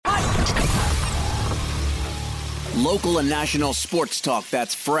Local and national sports talk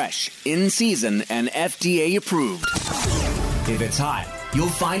that's fresh, in season, and FDA approved. If it's hot, you'll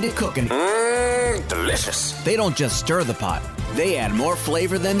find it cooking. Delicious. They don't just stir the pot. They add more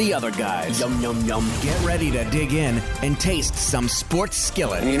flavor than the other guys. Yum, yum, yum. Get ready to dig in and taste some Sports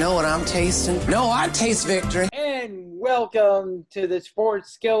Skillet. And you know what I'm tasting? No, I taste victory. And welcome to the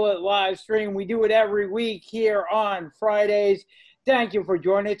Sports Skillet live stream. We do it every week here on Fridays. Thank you for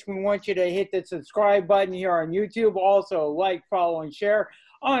joining us. We want you to hit the subscribe button here on YouTube. Also, like, follow, and share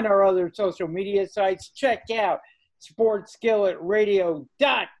on our other social media sites. Check out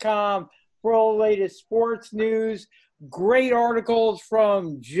SportsSkilletRadio.com for all the latest sports news. Great articles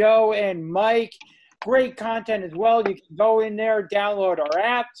from Joe and Mike. Great content as well. You can go in there, download our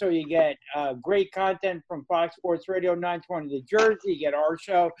app, so you get great content from Fox Sports Radio 920 The Jersey. You get our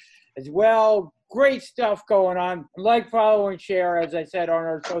show as well. Great stuff going on. Like, follow, and share, as I said, on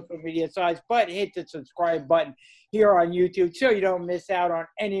our social media sites. But hit the subscribe button here on YouTube so you don't miss out on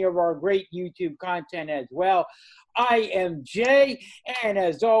any of our great YouTube content as well. I am Jay, and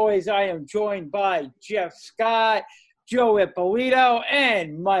as always, I am joined by Jeff Scott, Joe Ippolito,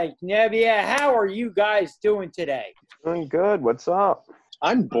 and Mike Nebbia. How are you guys doing today? Doing good. What's up?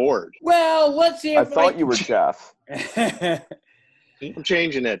 I'm bored. Well, let's see if I thought you were Jeff. I'm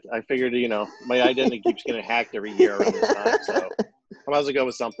changing it. I figured, my identity keeps getting hacked every year around this time, so I might as well go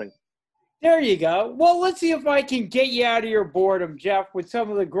with something. There you go. Well, let's see if I can get you out of your boredom, Jeff, with some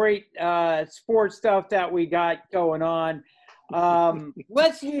of the great sports stuff that we got going on.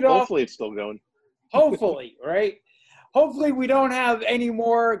 Let's lead off. Hopefully it's still going. Hopefully, right? Hopefully we don't have any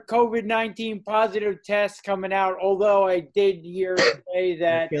more COVID-19 positive tests coming out, although I did hear today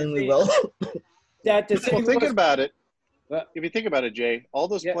that Well, thinking about it, if you think about it, Jay, all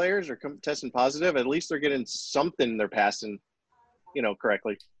those players are testing positive. At least they're getting something they're passing,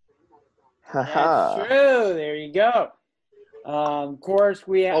 correctly. That's true. There you go. Of course,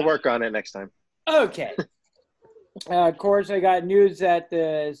 I'll work on it next time. Okay. Of course, I got news that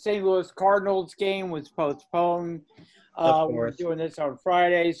the St. Louis Cardinals game was postponed. We're doing this on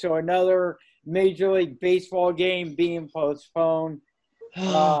Friday, so another Major League Baseball game being postponed.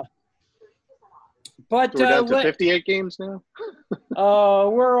 But So we're down to 58 games now?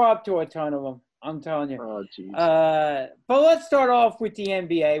 we're up to a ton of them, I'm telling you. Oh, geez. But let's start off with the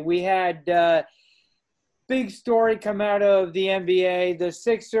NBA. We had big story come out of the NBA. The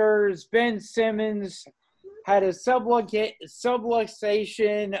Sixers, Ben Simmons had a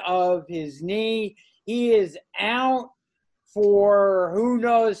subluxation of his knee. He is out for who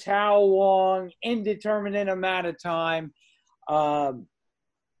knows how long, indeterminate amount of time.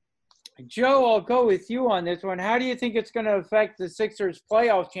 Joe, I'll go with you on this one. How do you think it's going to affect the Sixers'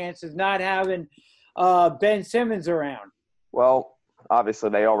 playoff chances not having Ben Simmons around? Well,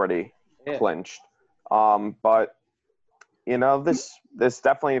 obviously they already clinched. But, this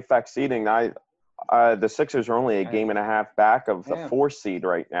definitely affects seeding. The Sixers are only a game and a half back of the 4th seed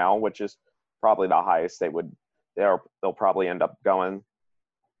right now, which is probably the highest they'll probably end up going.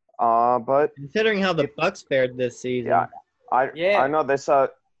 But considering how the Bucks fared this season, I know this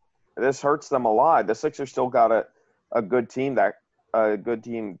hurts them a lot. The Sixers still got a good team that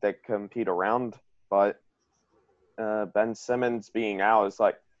compete around, but Ben Simmons being out is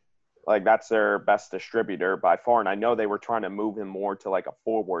like that's their best distributor by far. And I know they were trying to move him more to like a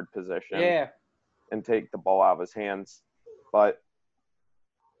forward position. Yeah. And take the ball out of his hands. But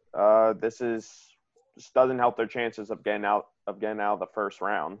this doesn't help their chances of getting out of the first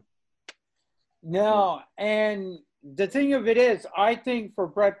round. No, and the thing of it is, I think for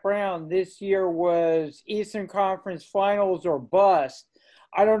Brett Brown, this year was Eastern Conference Finals or bust.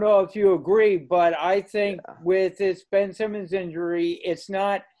 I don't know if you agree, but I think with this Ben Simmons injury, it's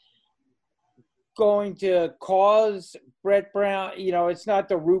not going to cause Brett Brown, it's not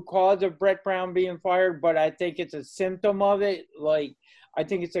the root cause of Brett Brown being fired, but I think it's a symptom of it. Like, I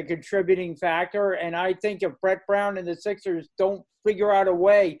think it's a contributing factor. And I think if Brett Brown and the Sixers don't figure out a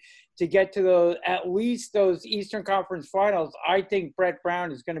way to get to at least those Eastern Conference Finals, I think Brett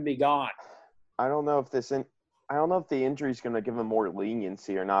Brown is going to be gone. I don't know if the injury is going to give him more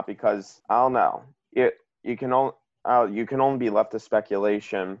leniency or not, because I don't know. You can only be left to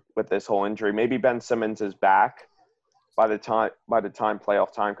speculation with this whole injury. Maybe Ben Simmons is back by the time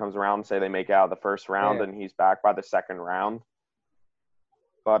playoff time comes around. Say they make it out of the first round and he's back by the second round.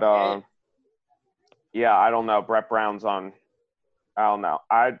 But I don't know. Brett Brown's on. I don't know.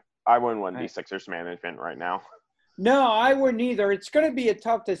 I wouldn't want to be Sixers management right now. No, I wouldn't either. It's going to be a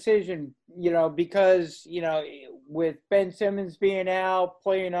tough decision, because with Ben Simmons being out,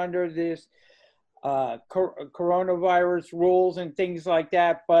 playing under this coronavirus rules and things like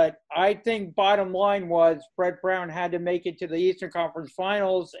that. But I think bottom line was Brett Brown had to make it to the Eastern Conference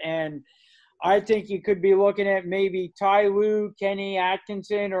Finals, and I think you could be looking at maybe Ty Lue, Kenny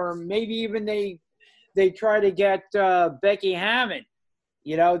Atkinson, or maybe even they try to get Becky Hammond.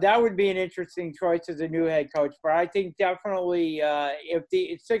 That would be an interesting choice as a new head coach. But I think definitely if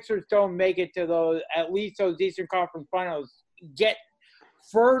the Sixers don't make it to at least those Eastern Conference Finals, get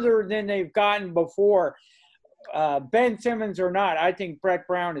further than they've gotten before, Ben Simmons or not, I think Brett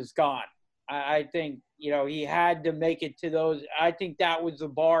Brown is gone. I think, he had to make it to those. I think that was the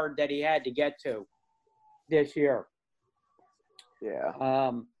bar that he had to get to this year. Yeah.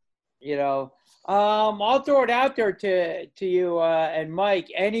 I'll throw it out there to you and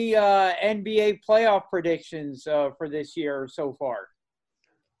Mike. Any NBA playoff predictions for this year so far?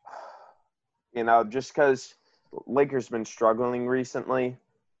 Just because Lakers been struggling recently,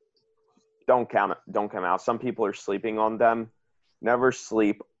 don't count out. Some people are sleeping on them. Never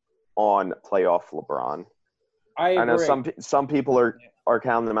sleep on playoff LeBron. I agree. I know some people are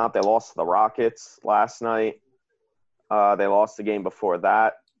counting them out. They lost to the Rockets last night. They lost the game before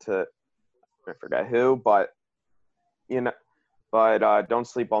that to I forget who, but don't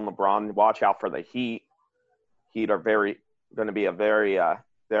sleep on LeBron. Watch out for the Heat. Heat are going to be a very I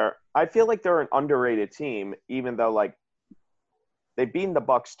feel like they're an underrated team, even though they've beaten the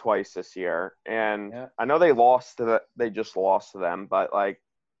Bucks twice this year, and yeah. I know they just lost to them, but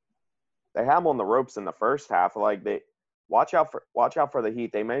they have them on the ropes in the first half. They watch out for the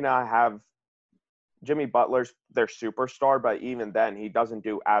Heat. They may not have Jimmy Butler's their superstar, but even then, he doesn't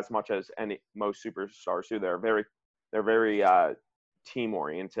do as much as most superstars do. They're very team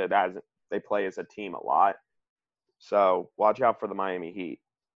oriented, as they play as a team a lot. So watch out for the Miami Heat.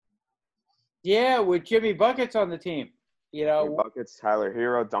 Yeah, with Jimmy Buckets on the team, Jimmy Buckets, Tyler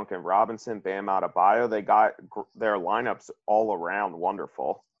Hero, Duncan Robinson, Bam Adebayo. They got their lineups all around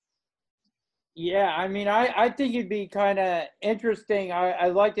wonderful. Yeah, I think it'd be kind of interesting.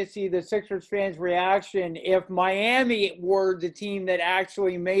 I'd like to see the Sixers fans' reaction if Miami were the team that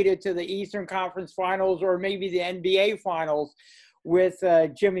actually made it to the Eastern Conference Finals or maybe the NBA Finals with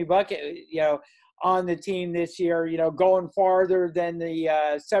Jimmy Bucket, on the team this year, going farther than the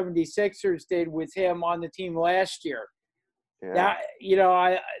 76ers did with him on the team last year. Yeah.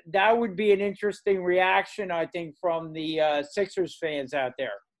 That would be an interesting reaction, I think, from the Sixers fans out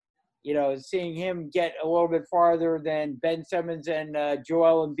there. Seeing him get a little bit farther than Ben Simmons and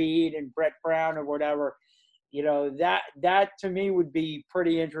Joel Embiid and Brett Brown or whatever, that to me would be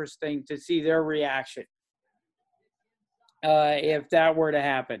pretty interesting to see their reaction if that were to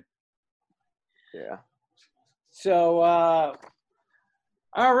happen. Yeah. So, all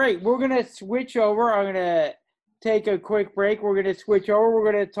right, we're going to switch over. I'm going to take a quick break. We're going to switch over.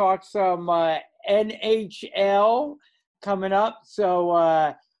 We're going to talk some NHL coming up.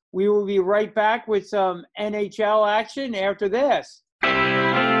 So, we will be right back with some NHL action after this.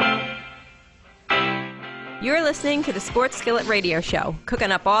 You're listening to the Sports Skillet Radio Show,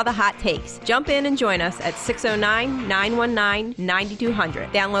 cooking up all the hot takes. Jump in and join us at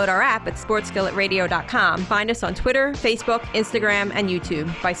 609-919-9200. Download our app at sportsskilletradio.com. Find us on Twitter, Facebook, Instagram, and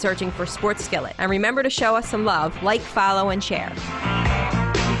YouTube by searching for Sports Skillet. And remember to show us some love. Like, follow, and share.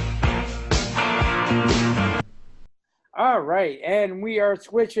 All right, and we are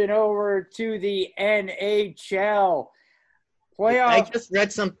switching over to the NHL playoff. I just read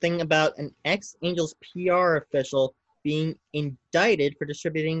something about an ex-Angels PR official being indicted for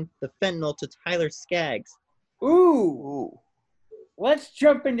distributing the fentanyl to Tyler Skaggs. Ooh. Let's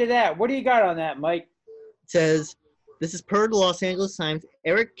jump into that. What do you got on that, Mike? It says, this is per the Los Angeles Times.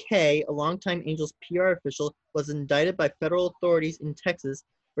 Eric Kay, a longtime Angels PR official, was indicted by federal authorities in Texas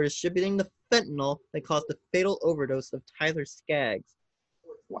for distributing the fentanyl that caused the fatal overdose of Tyler Skaggs.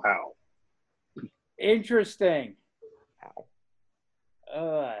 Wow. Interesting.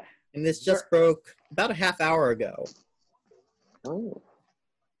 And this just broke about a half hour ago. Oh.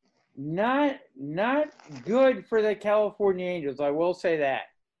 Not good for the California Angels, I will say that.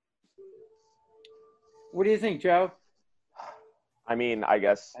 What do you think, Joe? I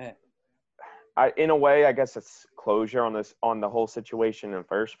guess in a way, I guess it's closure on the whole situation in the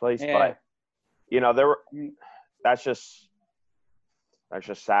first place. Yeah. But that's just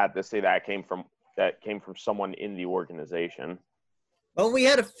sad to see that came from someone in the organization. Well, we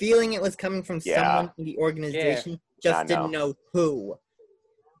had a feeling it was coming from someone in the organization, just didn't know who. It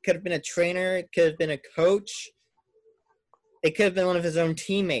could have been a trainer, it could have been a coach, it could have been one of his own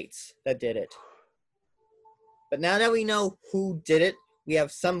teammates that did it. But now that we know who did it, we have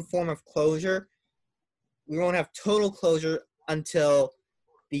some form of closure. We won't have total closure until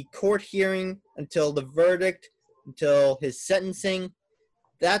the court hearing, until the verdict, until his sentencing.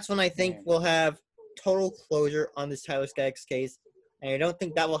 That's when I think we'll have total closure on this Tyler Skaggs case. And I don't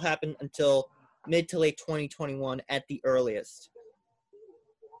think that will happen until mid to late 2021 at the earliest.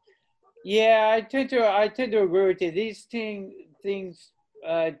 Yeah, I tend to agree with you. These things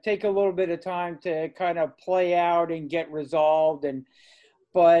take a little bit of time to kind of play out and get resolved,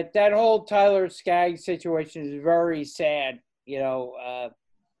 but that whole Tyler Skaggs situation is very sad. You know,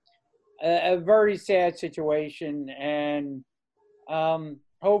 a very sad situation, and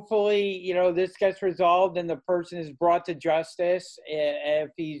hopefully, you know, this gets resolved and the person is brought to justice if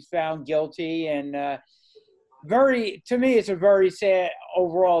he's found guilty. And to me, it's a very sad,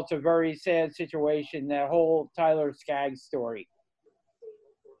 overall, it's a very sad situation, that whole Tyler Skaggs story.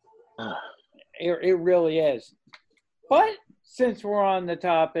 It really is. But since we're on the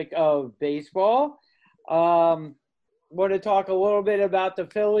topic of baseball, want to talk a little bit about the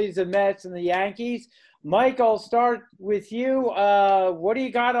Phillies, the Mets, and the Yankees. Mike, I'll start with you. What do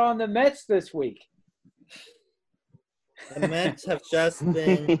you got on the Mets this week? The Mets have just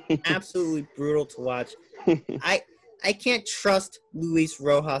been absolutely brutal to watch. I can't trust Luis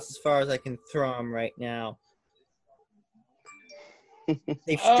Rojas as far as I can throw him right now.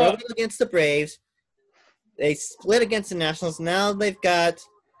 They've struggled against the Braves. They split against the Nationals. Now they've got,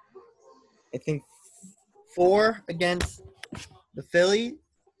 I think, 4 against the Phillies.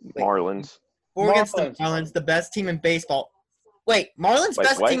 Marlins. 4 against the Marlins, the best team in baseball. Wait, Marlins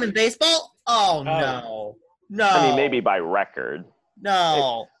best team in baseball? Oh, no. No. I mean, maybe by record.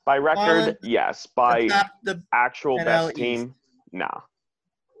 No. By record, Marlins, yes. By the actual NL best East. team, no.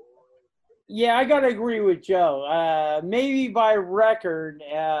 Yeah, I got to agree with Joe. Maybe by record,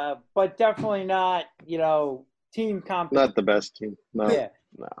 but definitely not, you know, team competition. Not the best team. No. Yeah.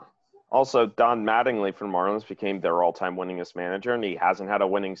 No. Also, Don Mattingly from Marlins became their all-time winningest manager, and he hasn't had a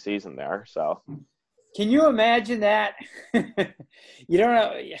winning season there. So, can you imagine that? You don't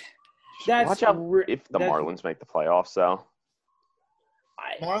know. That's watch out if the Marlins make the playoffs. So,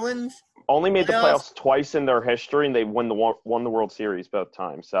 Marlins only made the playoffs twice in their history, and they won the World Series both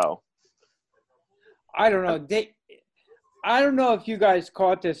times. So, I don't know. I don't know if you guys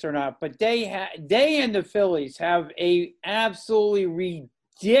caught this or not, but they and the Phillies have a absolutely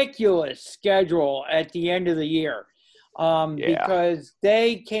ridiculous schedule at the end of the year, because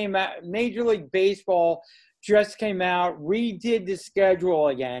they came out. Major League Baseball just came out, redid the schedule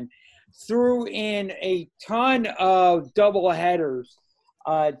again, threw in a ton of doubleheaders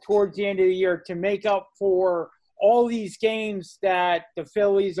towards the end of the year to make up for all these games that the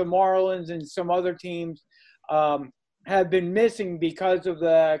Phillies, the Marlins, and some other teams have been missing because of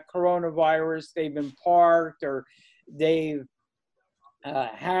the coronavirus. They've been parked, or they've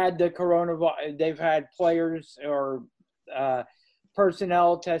had the coronavirus. They've had players or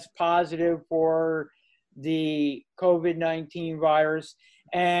personnel test positive for the COVID-19 virus.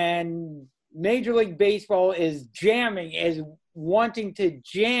 And Major League Baseball is wanting to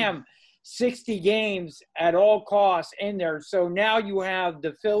jam 60 games at all costs in there. So now you have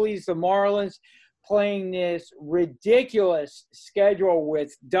the Phillies, the Marlins playing this ridiculous schedule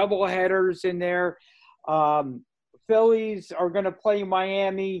with doubleheaders in there. Phillies are going to play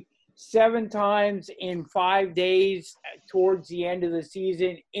Miami 7 times in 5 days towards the end of the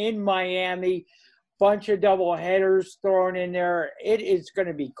season in Miami. Bunch of doubleheaders thrown in there. It is going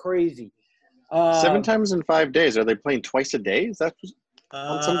to be crazy. 7 times in 5 days. Are they playing twice a day? Is that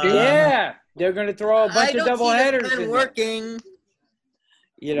on some games? Yeah, they're going to throw a bunch of doubleheaders in working.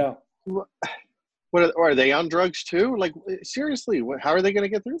 You know. What are they on drugs too? Like, seriously, how are they going to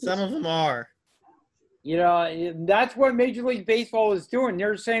get through this? Some of them are. You know, that's what Major League Baseball is doing.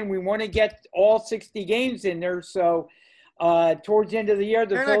 They're saying we want to get all 60 games in there. So towards the end of the year,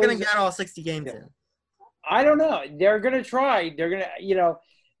 they're not going to get all 60 games in. I don't know. They're going to try. They're going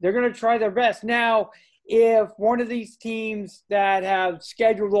to try their best. Now, if one of these teams that have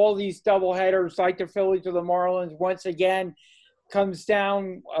scheduled all these doubleheaders, like the Phillies or the Marlins, once again comes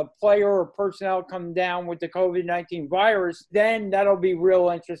down, a player or personnel come down with the COVID-19 virus, then that'll be real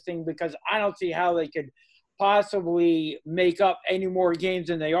interesting, because I don't see how they could possibly make up any more games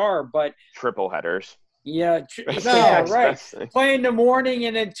than they are. But triple headers. Yeah, right. Play in the morning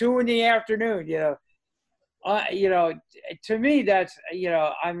and then 2 in the afternoon. To me, that's,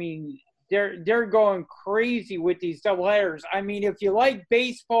 I mean, they're going crazy with these doubleheaders. I mean, if you like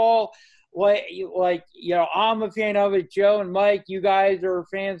baseball, I'm a fan of it. Joe and Mike, you guys are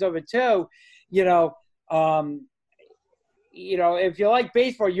fans of it too. If you like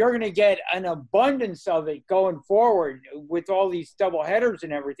baseball, you're going to get an abundance of it going forward with all these doubleheaders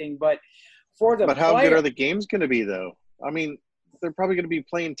and everything. But for the how good are the games going to be, though? I mean, they're probably going to be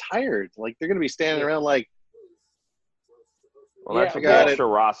playing tired. Like they're going to be standing around like. Well, that's what the extra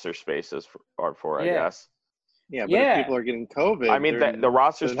roster spaces are for, I guess. Yeah, but if people are getting COVID, I mean, the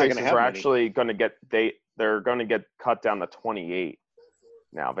roster spaces are actually going to get they're going to get cut down to 28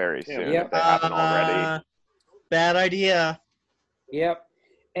 now very soon if they haven't already. Bad idea. Yep.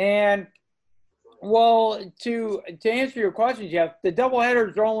 And well, to answer your question, Jeff, the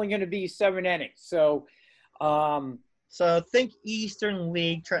doubleheaders are only going to be 7 innings. So, so think Eastern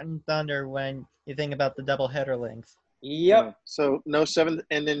League Trenton Thunder when you think about the doubleheader length. Yep. Yeah. So no 7th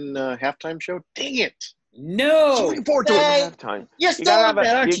and then halftime show. Dang it! No. So looking forward to it. Halftime. You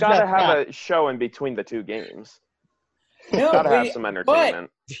gotta have a show in between the two games. No, gotta have some entertainment.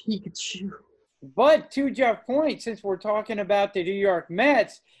 But to Jeff's point, since we're talking about the New York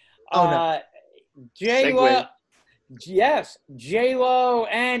Mets, J-Lo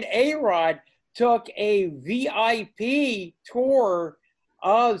and A-Rod took a VIP tour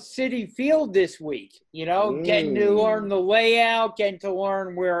of Citi Field this week. You know, getting to learn the layout, getting to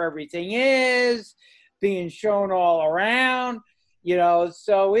learn where everything is, being shown all around. You know,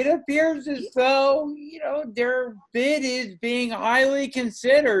 so it appears as though, you know, their bid is being highly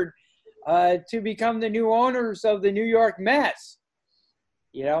considered to become the new owners of the New York Mets.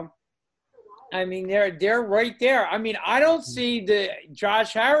 You know, I mean, they're right there. I mean, I don't see the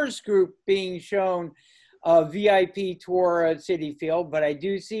Josh Harris group being shown a VIP tour at Citi Field, but I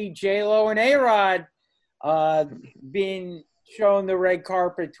do see J-Lo and A-Rod being shown the red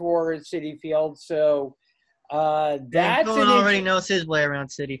carpet tour at Citi Field. So that's already knows his way around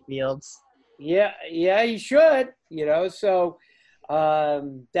Citi Fields. Yeah, he should. You know, so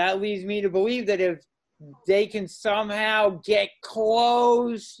that leads me to believe that if they can somehow get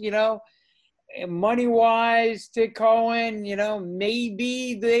close, you know, money-wise to Cohen, you know,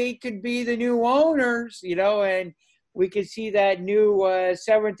 maybe they could be the new owners, you know, and we could see that new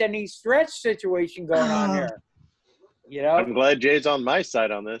 7th inning stretch situation going on there. You know, I'm glad Jay's on my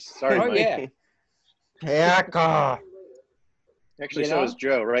side on this. Sorry, Mike. Yeah. Actually, so is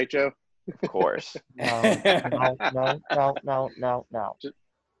Joe, right, Joe? Of course. No. Just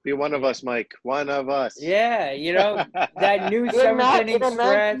be one of us, Mike. One of us. Yeah, you know, that new 7th inning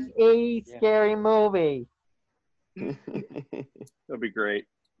stretch. A scary movie. That'd be great.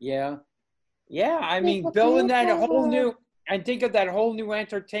 Yeah. Yeah, I mean, building that whole new – and think of that whole new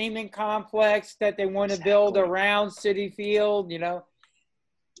entertainment complex that they want to build around Citi Field, you know.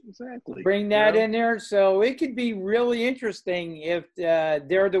 Exactly. Bring that in there. So it could be really interesting if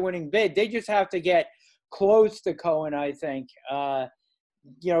they're the winning bid. They just have to get close to Cohen, I think.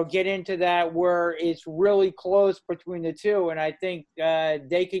 You know, get into that where it's really close between the two. And I think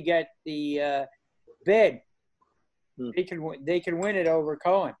they could get the bid. They can win it over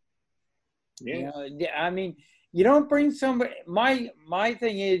Cohen. Yeah. You know, I mean, you don't bring somebody. My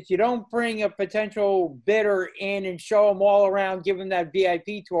thing is, you don't bring a potential bidder in and show them all around, give them that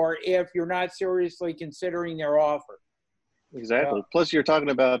VIP tour if you're not seriously considering their offer. Exactly. Yeah. Plus, you're talking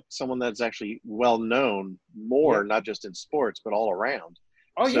about someone that's actually well known more, not just in sports, but all around.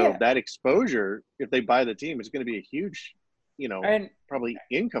 Oh, so that exposure, if they buy the team, is going to be a huge, you know, probably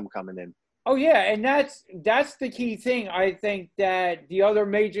income coming in. Oh, yeah, and that's the key thing. I think that the other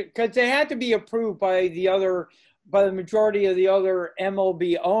major – because they had to be approved by the majority of the other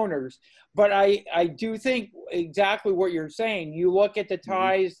MLB owners. But I do think exactly what you're saying. You look at the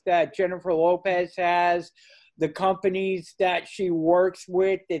ties that Jennifer Lopez has, the companies that she works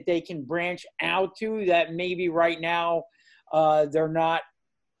with that they can branch out to that maybe right now they're not,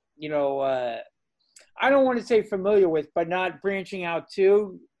 you know, I don't want to say familiar with, but not branching out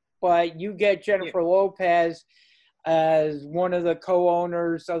to. But you get Jennifer Lopez as one of the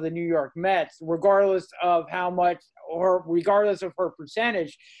co-owners of the New York Mets, regardless of how much or regardless of her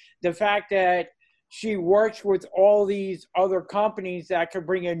percentage, the fact that she works with all these other companies that could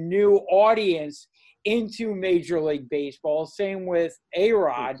bring a new audience into Major League Baseball. Same with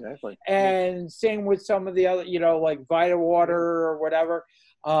A-Rod. Exactly. And same with some of the other, you know, like Vita Water or whatever.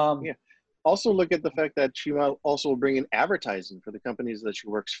 Also look at the fact that she will also bring in advertising for the companies that she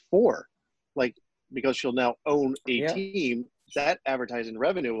works for. Like, because she'll now own a team, that advertising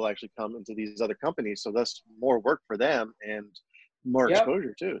revenue will actually come into these other companies. So that's more work for them and more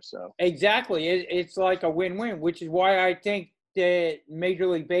exposure too. So exactly. It's like a win-win, which is why I think that Major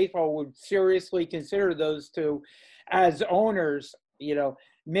League Baseball would seriously consider those two as owners, you know,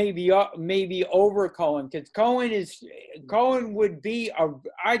 maybe over Cohen, because Cohen would be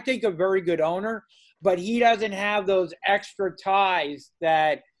I think a very good owner, but he doesn't have those extra ties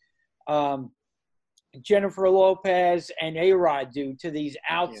that Jennifer Lopez and A-Rod do to these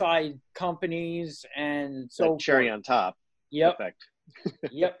outside companies and so like cherry on top. effect.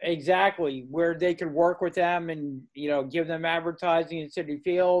 Yep, exactly. Where they could work with them and, give them advertising in Citi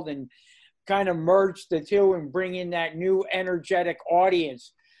Field and kind of merge the two and bring in that new energetic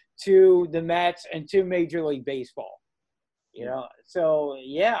audience to the Mets and to Major League Baseball. So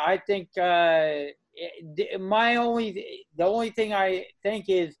yeah, I think the only thing I think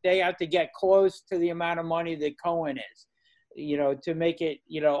is they have to get close to the amount of money that Cohen is, to make it,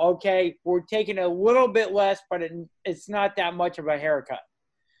 okay, we're taking a little bit less, but it's not that much of a haircut,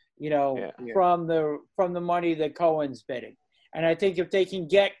 from the money that Cohen's bidding. And I think if they can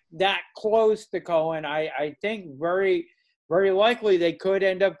get that close to Cohen, I think very, very likely they could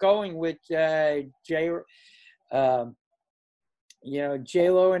end up going with J-Lo and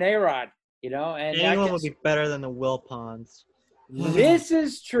A-Rod, and anyone would be better than the Wilpons. This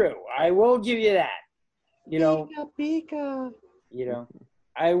is true. I will give you that. Pika.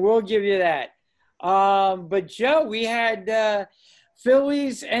 I will give you that. But Joe, we had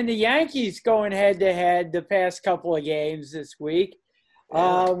Phillies and the Yankees going head-to-head the past couple of games this week.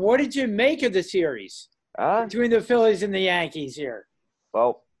 What did you make of the series between the Phillies and the Yankees here?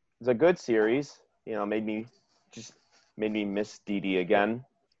 Well, it's a good series. Made me miss Didi again.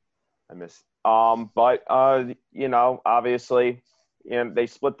 I miss. But obviously, they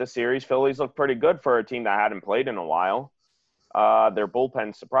split the series. Phillies looked pretty good for a team that hadn't played in a while. Their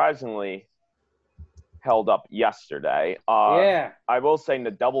bullpen surprisingly held up yesterday. I will say in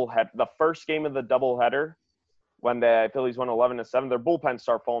the first game of the doubleheader, when the Phillies won 11-7, their bullpen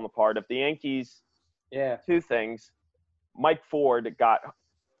started falling apart. If the Yankees, two things, Mike Ford got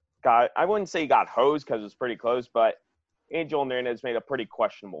I wouldn't say he got hosed because it was pretty close, but Angel Hernandez made a pretty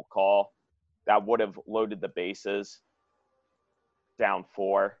questionable call that would have loaded the bases down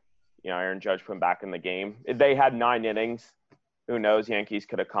 4. Aaron Judge put him back in the game. If they had 9 innings, who knows? Yankees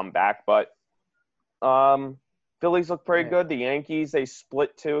could have come back, but Phillies look pretty good. The Yankees, they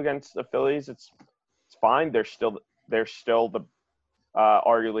split 2 against the Phillies. It's fine. They're still the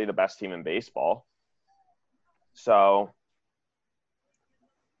arguably the best team in baseball. So,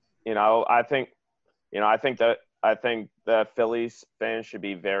 I think the Phillies fans should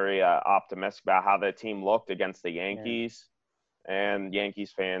be very optimistic about how the team looked against the Yankees, and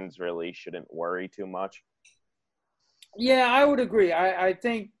Yankees fans really shouldn't worry too much. Yeah, I would agree. I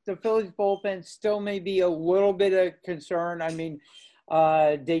think the Phillies bullpen still may be a little bit of concern. I mean,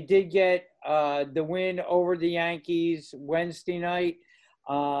 they did get the win over the Yankees Wednesday night.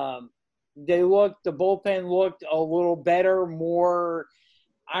 The bullpen looked a little better, more,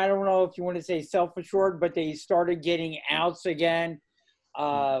 I don't know if you want to say self-assured, but they started getting outs again,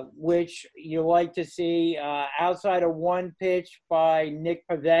 which you like to see. Outside of one pitch by Nick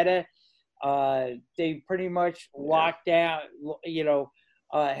Pivetta, they pretty much locked down,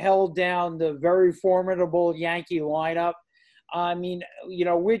 held down the very formidable Yankee lineup. I mean,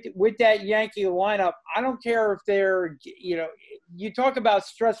 with that Yankee lineup, I don't care if they're, you talk about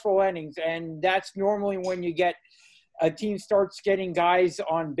stressful innings, and that's normally when you get a team starts getting guys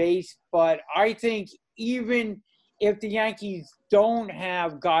on base. But I think even if the Yankees don't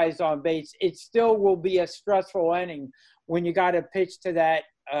have guys on base, it still will be a stressful inning when you got to pitch to that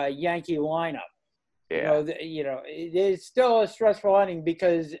Yankee lineup. Yeah. It is still a stressful inning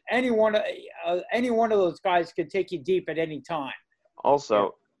because any one of those guys could take you deep at any time.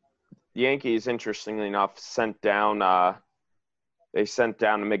 Also, the Yankees, interestingly enough, sent down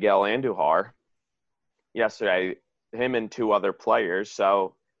Miguel Andujar yesterday, him and 2 other players.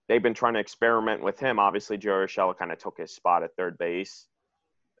 So they've been trying to experiment with him. Obviously, Joe Urshela kind of took his spot at third base,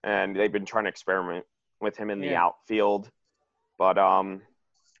 and they've been trying to experiment with him in the outfield. But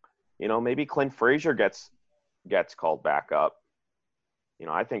maybe Clint Frazier gets called back up.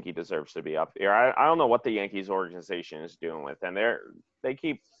 I think he deserves to be up here. I don't know what the Yankees organization is doing with him. They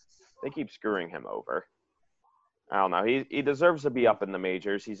keep screwing him over. I don't know. He deserves to be up in the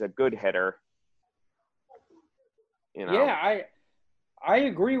majors. He's a good hitter. Yeah, I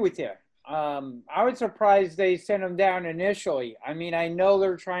agree with you. I was surprised they sent him down initially. I mean, I know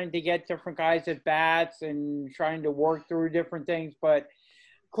they're trying to get different guys at bats and trying to work through different things, but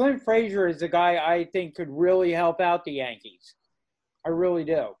Clint Frazier is a guy I think could really help out the Yankees. I really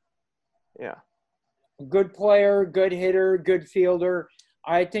do. Yeah. Good player, good hitter, good fielder.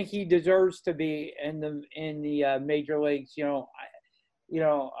 I think he deserves to be in the major leagues.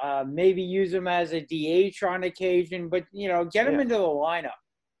 Maybe use him as a DH on occasion, but get him into the lineup.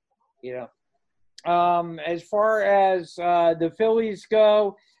 As far as the Phillies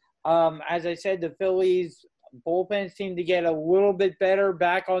go, as I said, the Phillies bullpen seemed to get a little bit better,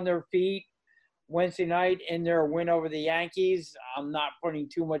 back on their feet Wednesday night in their win over the Yankees. I'm not putting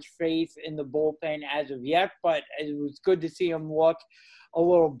too much faith in the bullpen as of yet, but it was good to see them look a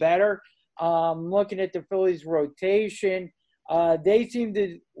little better. Looking at the Phillies rotation, they seem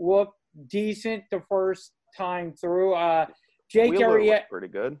to look decent the first time through. Jake Wheeler looked pretty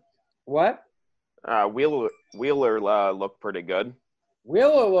good. What? Wheeler looked pretty good.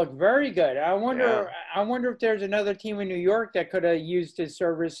 Wheeler looked very good. I wonder if there's another team in New York that could have used his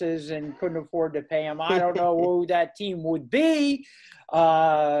services and couldn't afford to pay him. I don't know who that team would be,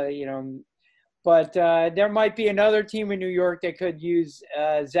 but there might be another team in New York that could use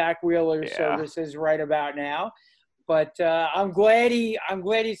Zach Wheeler's services right about now. But I'm glad he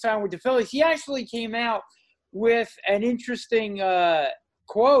signed with the Phillies. He actually came out with an interesting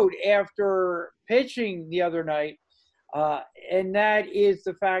quote after pitching the other night. And that is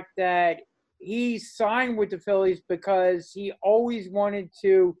the fact that he signed with the Phillies because he always wanted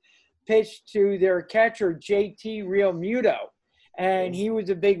to pitch to their catcher, JT Realmuto. And he was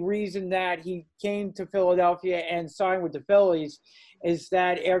a big reason that he came to Philadelphia and signed with the Phillies, is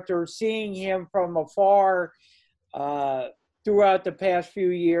that after seeing him from afar throughout the past few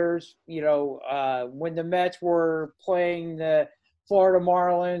years, when the Mets were playing the Florida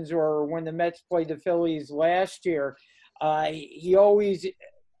Marlins or when the Mets played the Phillies last year, he always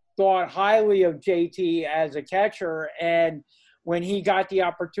thought highly of JT as a catcher. And when he got the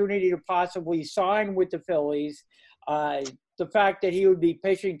opportunity to possibly sign with the Phillies, the fact that he would be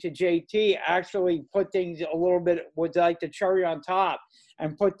pitching to JT actually put things a little bit, was like the cherry on top,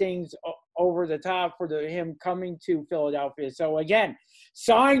 and put things over the top for him coming to Philadelphia. So again,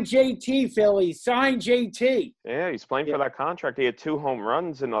 sign JT, Phillies, sign JT. Yeah, he's playing for that contract. He had 2 home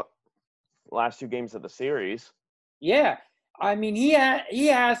runs in the last 2 games of the series. Yeah, I mean, he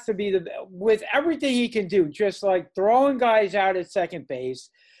has to be with everything he can do, just like throwing guys out at second base,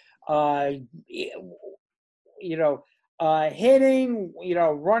 hitting,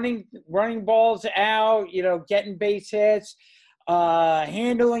 running balls out, getting base hits,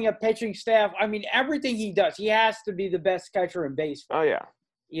 handling a pitching staff. I mean, everything he does, he has to be the best catcher in baseball. Oh yeah.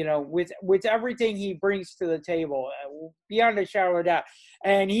 With everything he brings to the table, beyond a shadow of a doubt,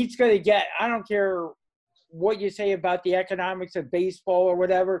 and he's going to get. I don't care what you say about the economics of baseball or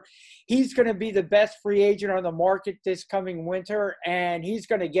whatever, he's going to be the best free agent on the market this coming winter, and he's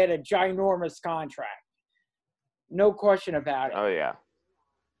going to get a ginormous contract. No question about it. Oh yeah.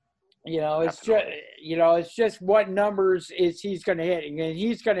 It's just what numbers is he's going to hit, and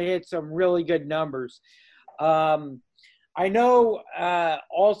he's going to hit some really good numbers. I know.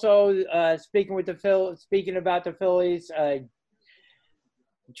 Also, speaking about the Phillies,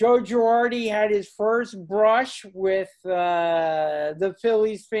 Joe Girardi had his first brush with the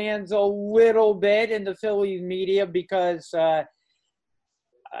Phillies fans a little bit in the Phillies media because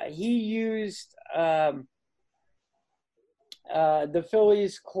he used the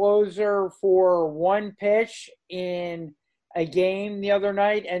Phillies closer for one pitch in a game the other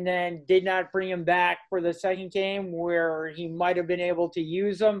night and then did not bring him back for the second game where he might have been able to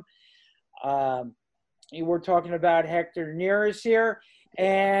use him. We're talking about Hector Neris here.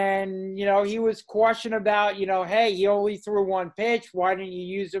 And, he was questioned about, hey, he only threw one pitch. Why didn't you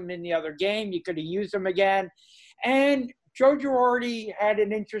use him in the other game? You could have used him again. And Joe Girardi had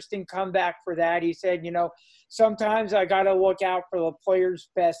an interesting comeback for that. He said, sometimes I got to look out for the player's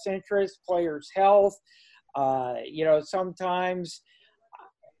best interest, player's health. Sometimes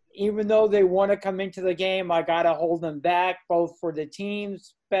even though they want to come into the game, I got to hold them back both for the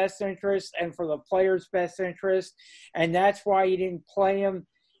team's best interest and for the player's best interest. And that's why he didn't play him,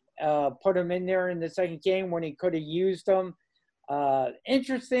 put him in there in the second game when he could have used him.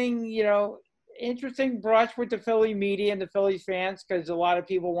 Interesting brush with the Philly media and the Phillies fans because a lot of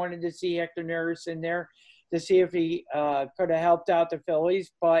people wanted to see Hector Neris in there to see if he could have helped out the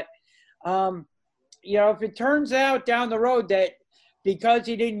Phillies. But, if it turns out down the road that because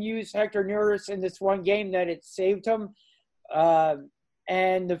he didn't use Hector Neris in this one game that it saved him,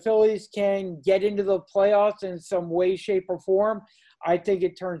 and the Phillies can get into the playoffs in some way, shape, or form, I think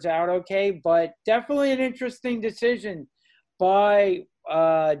it turns out okay. But definitely an interesting decision by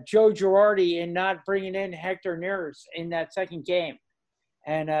Joe Girardi in not bringing in Hector Neris in that second game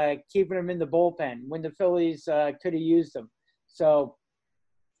and keeping him in the bullpen when the Phillies could have used him. So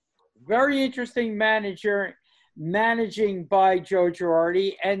very interesting managing by Joe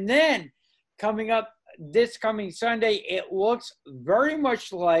Girardi. And then coming up this coming Sunday, it looks very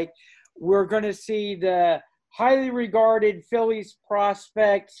much like we're going to see the highly regarded Phillies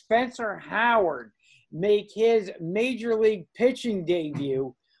prospect Spencer Howard make his major league pitching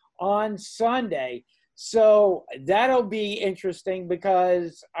debut on Sunday. So that'll be interesting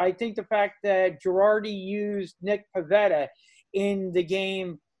because I think the fact that Girardi used Nick Pivetta in the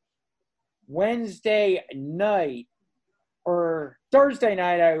game Wednesday night or Thursday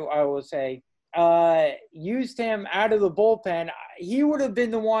night, I will say, used him out of the bullpen. He would have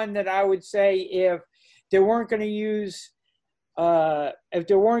been the one that I would say if they weren't going to use if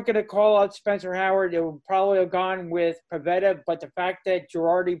they weren't going to call out Spencer Howard, it would probably have gone with Pivetta. But the fact that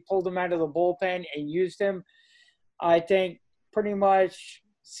Girardi pulled him out of the bullpen and used him, I think pretty much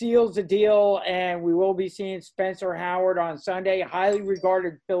seals the deal, and we will be seeing Spencer Howard on Sunday. Highly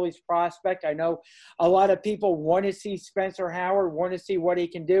regarded Phillies prospect. I know a lot of people want to see Spencer Howard, want to see what he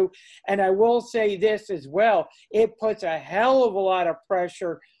can do. And I will say this as well. It puts a hell of a lot of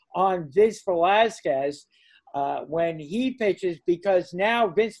pressure on Vince Velasquez when he pitches, because now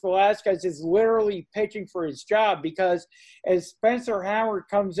Vince Velasquez is literally pitching for his job, because as Spencer Howard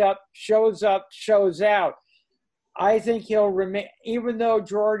comes up, shows out, I think he'll remain, even though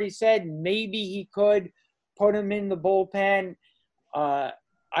Girardi said maybe he could put him in the bullpen. I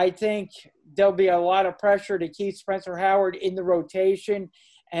think there'll be a lot of pressure to keep Spencer Howard in the rotation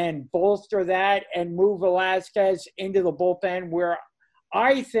and bolster that and move Velasquez into the bullpen, where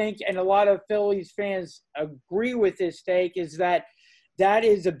I think, and a lot of Phillies fans agree with this take, is that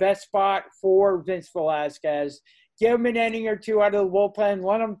is the best spot for Vince Velasquez. Give him an inning or two out of the bullpen.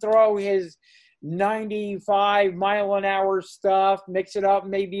 Let him throw his 95-mile-an-hour stuff, mix it up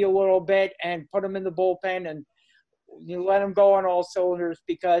maybe a little bit, and put him in the bullpen, and you let him go on all cylinders,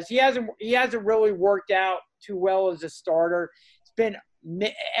 because he hasn't really worked out too well as a starter. It's been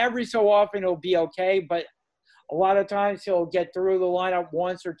every so often he'll be okay, but a lot of times he'll get through the lineup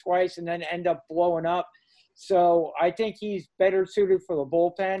once or twice and then end up blowing up. So I think he's better suited for the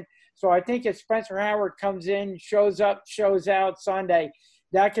bullpen. So I think if Spencer Howard comes in, shows up, shows out Sunday,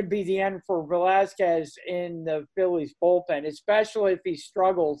 that could be the end for Velasquez in the Phillies bullpen, especially if he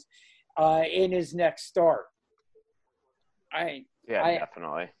struggles in his next start.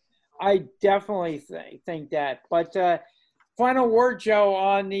 Definitely. I definitely think that. But final word, Joe,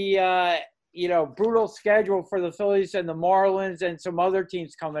 on the brutal schedule for the Phillies and the Marlins and some other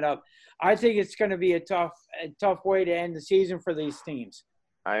teams coming up. I think it's going to be a tough way to end the season for these teams.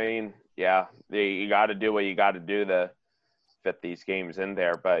 I mean, yeah, you got to do what you got to do to fit these games in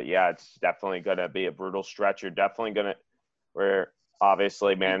there. But, yeah, it's definitely going to be a brutal stretch. You're definitely going to – where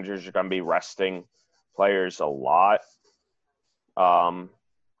obviously managers are going to be resting players a lot. Of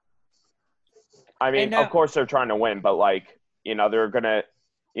course they're trying to win, but, they're going to –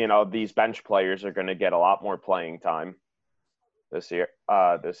 these bench players are going to get a lot more playing time this year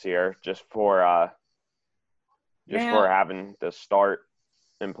just for having to start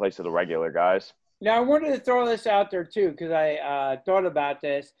in place of the regular guys. Now, I wanted to throw this out there, too, because I thought about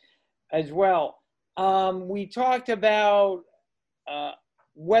this as well. We talked about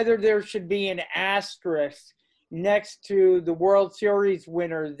whether there should be an asterisk next to the World Series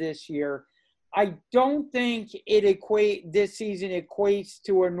winner this year. I don't think this season equates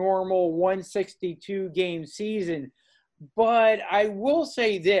to a normal 162-game season. But I will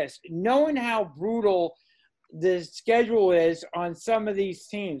say this, knowing how brutal the schedule is on some of these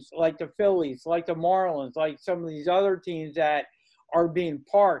teams, like the Phillies, like the Marlins, like some of these other teams that are being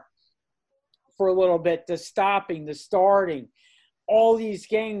parked for a little bit, the stopping, the starting, all these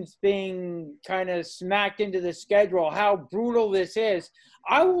games being kind of smacked into the schedule, how brutal this is.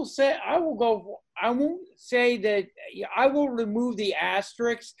 I won't say that I will remove the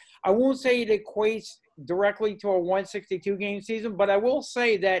asterisks. I won't say it equates directly to a 162-game season, but I will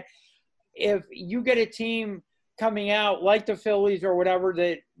say that if you get a team coming out like the Phillies or whatever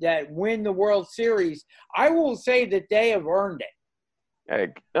that win the World Series, I will say that they have earned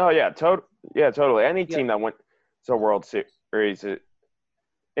it. Totally. Any team that went to a World Series, it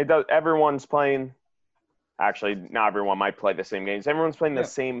does. Everyone's playing. Actually, not everyone might play the same games. Everyone's playing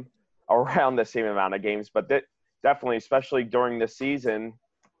around the same amount of games, but definitely, especially during the season,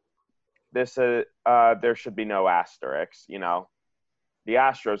 there should be no asterisks. The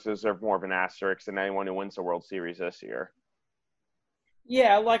Astros deserve more of an asterisk than anyone who wins the World Series this year.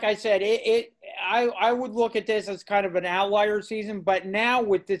 Yeah, like I said, I would look at this as kind of an outlier season, but now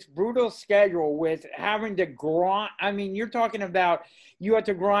with this brutal schedule, with having to grind, I mean, you're talking about you have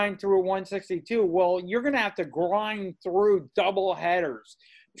to grind through 162. Well, you're going to have to grind through double headers,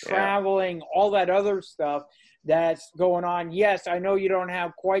 traveling, all that other stuff that's going on. Yes, I know you don't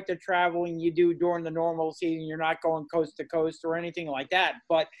have quite the traveling you do during the normal season. You're not going coast to coast or anything like that,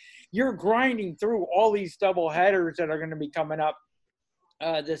 but you're grinding through all these double headers that are going to be coming up.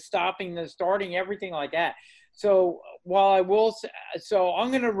 The stopping, the starting, everything like that. So while I will say, so I'm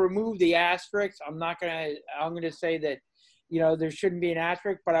going to remove the asterisk. I'm going to say that, there shouldn't be an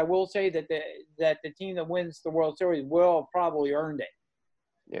asterisk, but I will say that the team that wins the World Series will probably earned it.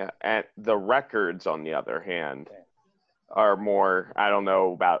 Yeah, and the records, on the other hand, are more, I don't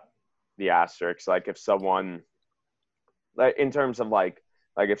know about the asterisks. Like if someone, like in terms of like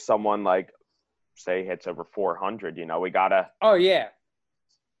if someone say hits over 400, we gotta. Oh yeah.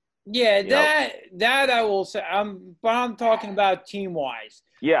 Yeah, that I will say. But I'm talking about team wise.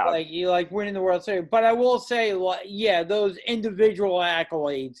 Yeah, like winning the World Series. But I will say, those individual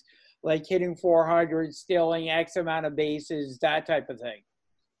accolades, like hitting 400, stealing X amount of bases, that type of thing.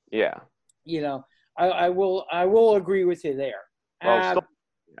 Yeah. I will agree with you there. Well,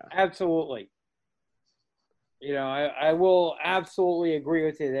 absolutely. I will absolutely agree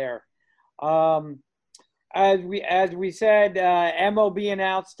with you there. As we said, MLB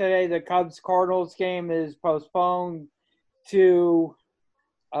announced today the Cubs-Cardinals game is postponed to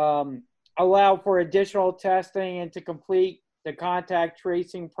allow for additional testing and to complete the contact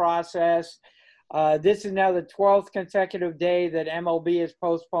tracing process. This is now the 12th consecutive day that MLB has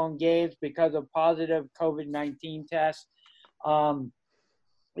postponed games because of positive COVID-19 tests.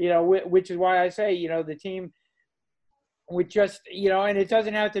 Which is why I say, the team would just, and it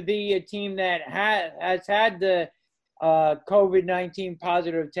doesn't have to be a team that has had the COVID-19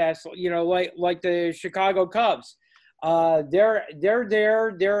 positive test, like the Chicago Cubs. They're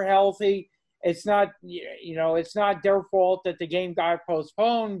there, they're healthy. It's not, it's not their fault that the game got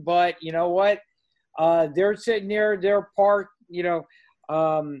postponed, but you know what? They're sitting there, they're parked,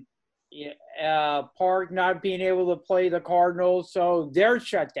 parked, not being able to play the Cardinals, so they're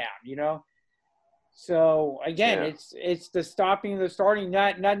shut down, So again, it's the stopping and the starting,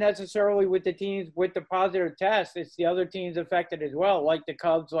 not necessarily with the teams with the positive test. It's the other teams affected as well, like the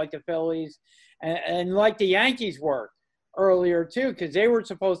Cubs, like the Phillies, and like the Yankees were earlier too, because they were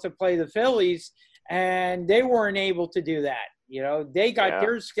supposed to play the Phillies and they weren't able to do that. They got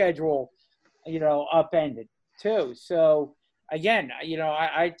their schedule, upended too. So again,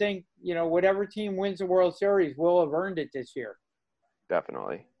 I think whatever team wins the World Series will have earned it this year.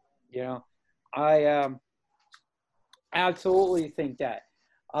 Definitely. I absolutely think that.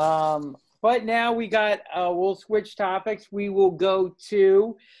 But now we got, we'll switch topics. We will go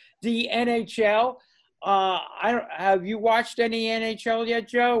to the NHL. Have you watched any NHL yet,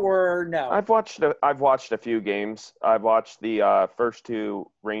 Joe, or no? I've watched a few games. I've watched the first two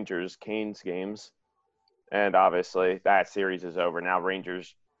Rangers-Canes games, and obviously that series is over now.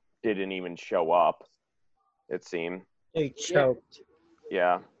 Rangers didn't even show up, it seemed. They choked.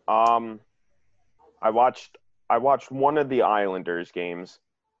 Yeah. I watched one of the Islanders games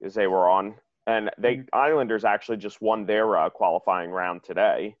because they were on, and Islanders actually just won their qualifying round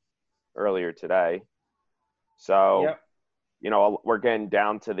earlier today. So, we're getting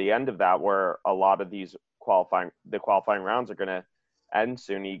down to the end of that where a lot of these qualifying rounds are going to end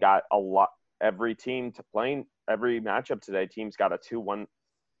soon. You got every team to play, every matchup today, team's got a 2-1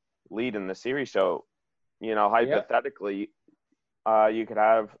 lead in the series. So, hypothetically, you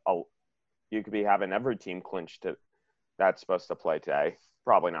could be having every team clinched that's supposed to play today.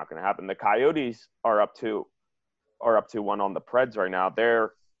 Probably not going to happen. The Coyotes are up 2-1 on the Preds right now.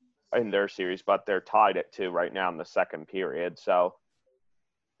 They're in their series, but they're tied at 2 right now in the second period. So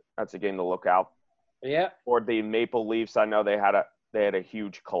that's a game to look out. Yeah. For the Maple Leafs, I know they had a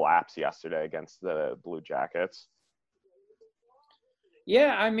huge collapse yesterday against the Blue Jackets.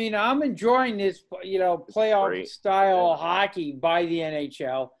 Yeah, I mean, I'm enjoying this, playoff style hockey by the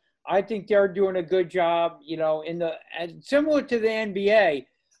NHL. I think they're doing a good job, and similar to the NBA.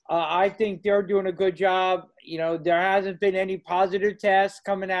 I think they're doing a good job. There hasn't been any positive tests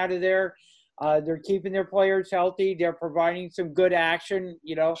coming out of there. They're keeping their players healthy. They're providing some good action,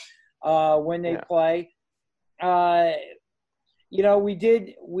 when they play. We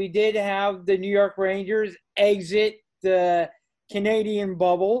did have the New York Rangers exit the Canadian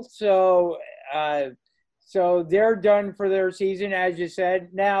bubble. So they're done for their season, as you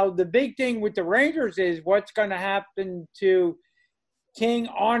said. Now, the big thing with the Rangers is what's going to happen to King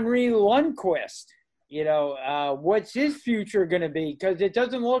Henri Lundqvist. What's his future going to be? Because it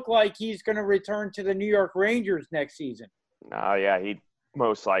doesn't look like he's going to return to the New York Rangers next season. Oh, yeah, he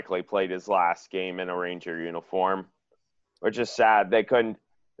most likely played his last game in a Ranger uniform, which is sad. They couldn't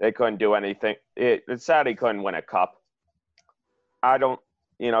do anything. It's sad he couldn't win a cup.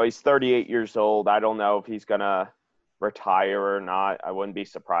 He's 38 years old. I don't know if he's going to retire or not. I wouldn't be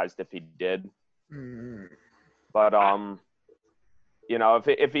surprised if he did. Mm-hmm. But,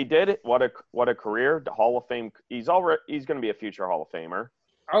 if he did, what a career, the Hall of Fame. He's going to be a future Hall of Famer.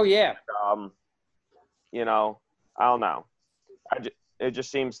 Oh, yeah. I don't know. It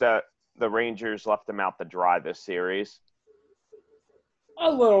just seems that the Rangers left him out to dry this series. A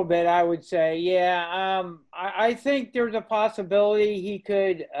little bit, I would say. Yeah. I think there's a possibility he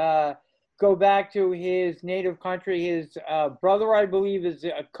could go back to his native country. His brother, I believe, is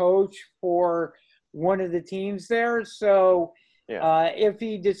a coach for one of the teams there. So if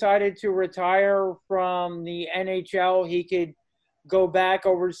he decided to retire from the NHL, he could go back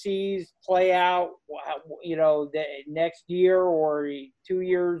overseas, play out, the next year or 2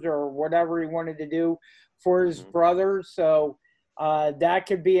 years or whatever he wanted to do for his brother. So that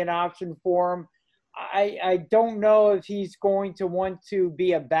could be an option for him. I don't know if he's going to want to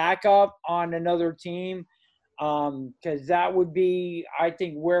be a backup on another team because that would be, I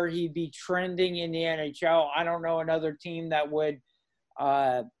think, where he'd be trending in the NHL. I don't know another team that would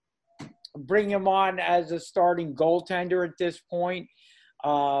bring him on as a starting goaltender at this point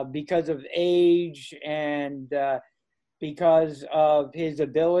because of age and because of his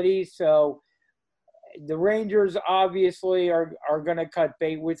ability. So the Rangers obviously are going to cut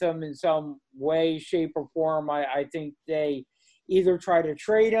bait with him in some way, shape, or form. I think they either try to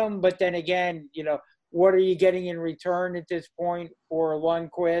trade him, but then again, what are you getting in return at this point for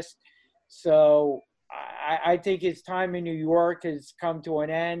Lundqvist? So I think his time in New York has come to an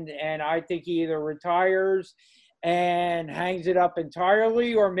end, and I think he either retires and hangs it up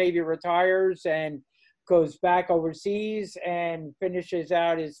entirely or maybe retires and goes back overseas and finishes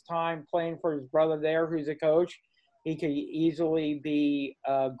out his time playing for his brother there, who's a coach. He could easily be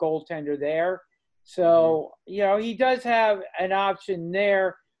a goaltender there. So, he does have an option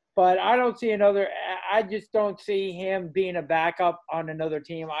there, but I don't see I just don't see him being a backup on another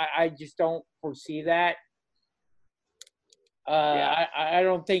team. I just don't foresee that. I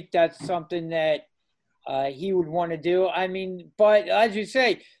don't think that's something that he would want to do. I mean, but as you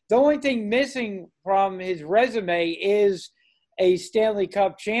say, the only thing missing from his resume is a Stanley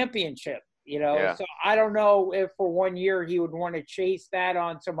Cup championship, So I don't know if for 1 year he would want to chase that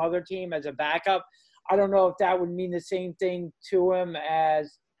on some other team as a backup. I don't know if that would mean the same thing to him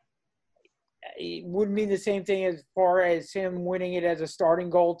as it wouldn't mean the same thing as far as him winning it as a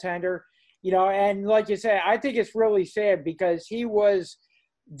starting goaltender, and like you said, I think it's really sad because he was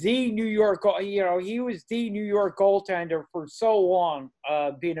the New York goaltender for so long,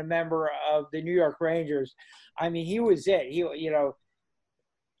 being a member of the New York Rangers. I mean, he was it.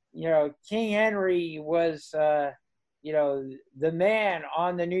 King Henry was, the man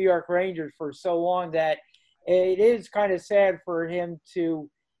on the New York Rangers for so long that it is kind of sad for him to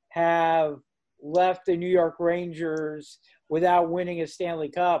have left the New York Rangers without winning a Stanley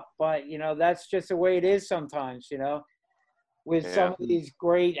Cup. But, that's just the way it is sometimes, With some of these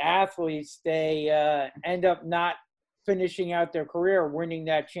great athletes, they end up not finishing out their career winning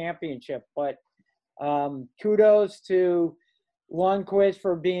that championship. But kudos to Lundqvist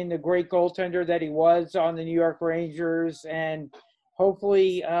for being the great goaltender that he was on the New York Rangers. And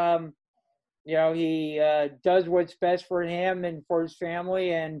hopefully, he does what's best for him and for his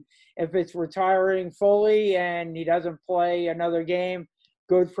family. And if it's retiring fully and he doesn't play another game,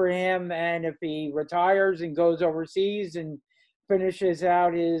 good for him. And if he retires and goes overseas and finishes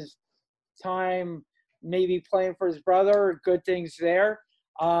out his time maybe playing for his brother, good things there.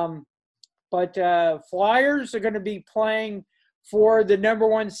 But Flyers are going to be playing for the number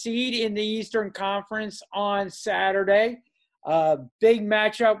 1 seed in the Eastern Conference on Saturday. Big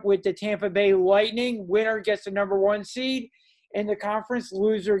matchup with the Tampa Bay Lightning. Winner gets the number 1 seed in the conference.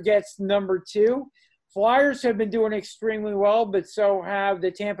 Loser gets number 2. Flyers have been doing extremely well, but so have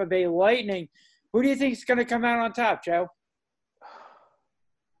the Tampa Bay Lightning. Who do you think is going to come out on top, Joe?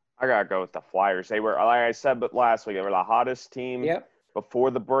 I got to go with the Flyers. They were, like I said last week, they were the hottest team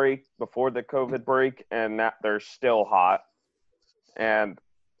before the COVID break, and they're still hot. And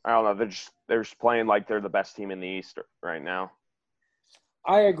I don't know, they're just playing like they're the best team in the East right now.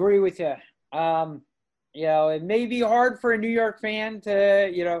 I agree with you. It may be hard for a New York fan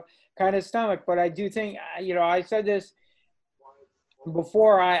to, kind of stomach, but I do think, I said this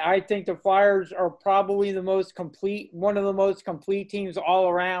before, I think the Flyers are probably one of the most complete teams all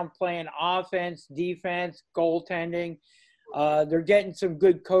around, playing offense, defense, goaltending. They're getting some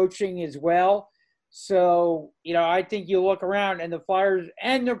good coaching as well. So, I think you look around and the Flyers,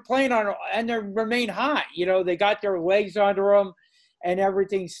 and they're playing and they remain hot. They got their legs under them and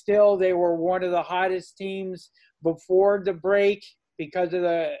everything still. They were one of the hottest teams before the break because of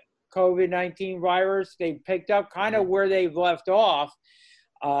the COVID-19 virus. They picked up kind of where they've left off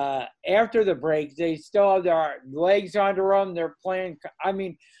after the break. They still have their legs under them. They're playing. I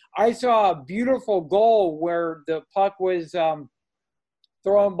mean, I saw a beautiful goal where the puck was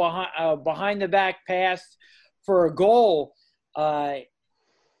throwing behind the back pass for a goal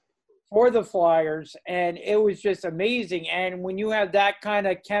for the Flyers, and it was just amazing. And when you have that kind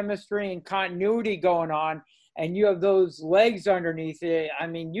of chemistry and continuity going on, and you have those legs underneath it, I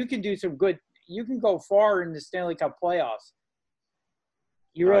mean, you can do some good. You can go far in the Stanley Cup playoffs.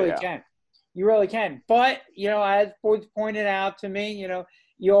 You really can. You really can. But, as was pointed out to me,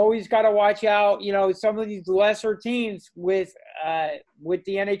 you always got to watch out, some of these lesser teams with the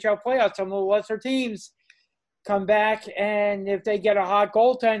NHL playoffs, some of the lesser teams come back, and if they get a hot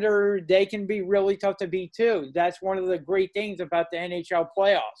goaltender, they can be really tough to beat too. That's one of the great things about the NHL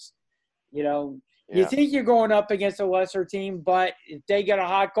playoffs. You think you're going up against a lesser team, but if they get a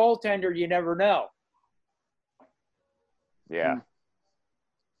hot goaltender, you never know. Yeah.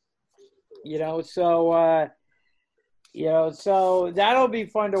 So that'll be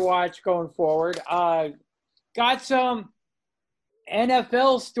fun to watch going forward. Got some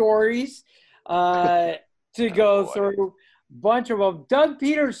NFL stories to go through. Bunch of them. Doug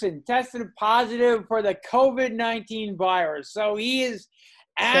Peterson tested positive for the COVID-19 virus. So he is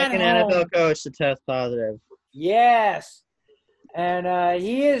at second home. NFL coach to test positive. Yes. And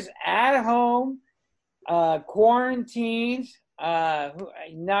he is at home, quarantined.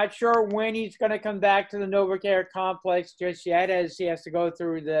 Not sure when he's going to come back to the NovaCare complex just yet, as he has to go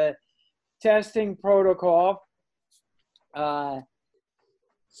through the testing protocol.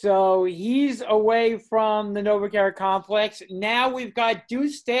 So he's away from the NovaCare complex. Now we've got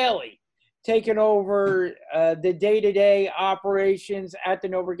Deuce Staley taking over the day-to-day operations at the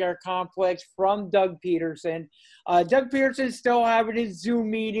NovaCare complex from Doug Peterson. Doug Peterson's still having his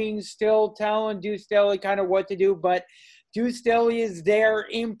Zoom meetings, still telling Deuce Staley kind of what to do, but Deuce Staley is there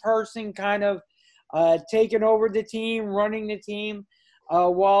in person, kind of taking over the team, running the team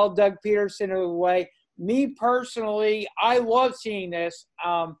while Doug Peterson is away. Me personally, I love seeing this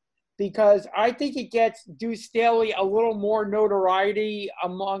because I think it gets Deuce Staley a little more notoriety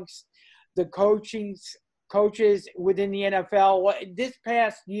amongst the coaches within the NFL. This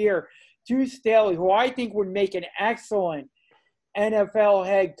past year, Deuce Staley, who I think would make an excellent NFL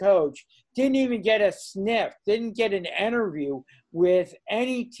head coach, didn't even get a sniff, didn't get an interview with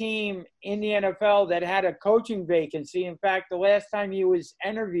any team in the NFL that had a coaching vacancy. In fact, the last time he was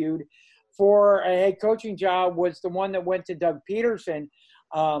interviewed for a head coaching job was the one that went to Doug Peterson.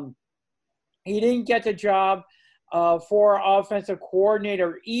 He didn't get the job for offensive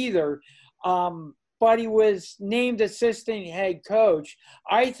coordinator either, but he was named assistant head coach.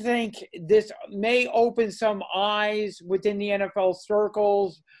 I think this may open some eyes within the NFL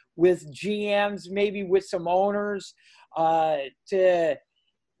circles with GMs, maybe with some owners, to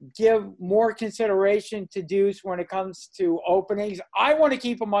give more consideration to Deuce when it comes to openings. I want to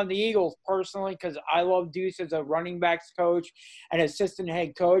keep him on the Eagles personally because I love Deuce as a running backs coach and assistant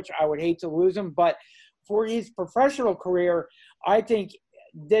head coach. I would hate to lose him, but for his professional career, I think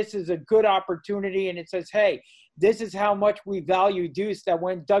this is a good opportunity, and it says, hey, this is how much we value Deuce, that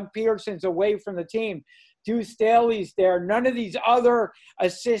when Doug Peterson's away from the team, Deuce Staley's there. None of these other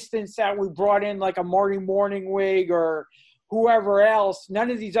assistants that we brought in, like a Marty Morningwig or whoever else, none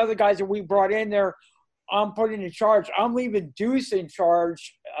of these other guys that we brought in there, I'm putting in charge. I'm leaving Deuce in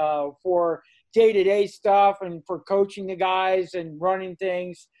charge for day-to-day stuff and for coaching the guys and running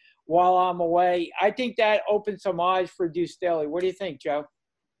things while I'm away. I think that opens some eyes for Deuce Staley. What do you think, Joe?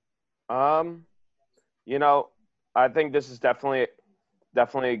 I think this is definitely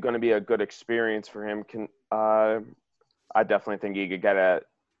going to be a good experience for him. I definitely think he could get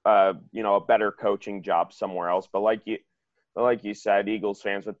a better coaching job somewhere else. But like you said, Eagles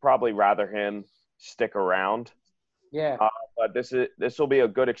fans would probably rather him stick around. Yeah. But this will be a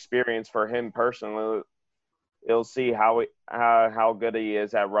good experience for him personally. He'll see how good he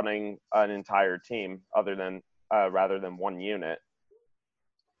is at running an entire team, rather than one unit.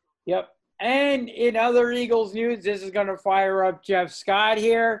 Yep. And in other Eagles news, this is going to fire up Jeff Scott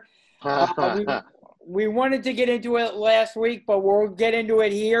here. We wanted to get into it last week, but we'll get into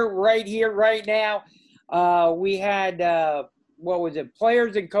it right now. We had,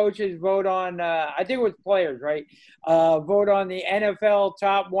 players and coaches vote on, I think it was players, right? Vote on the NFL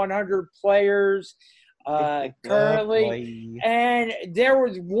top 100 players currently. And there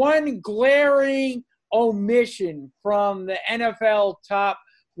was one glaring omission from the NFL top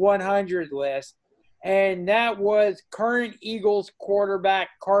 100 list, and that was current Eagles quarterback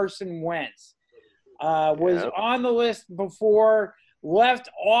Carson Wentz. Was on the list before, left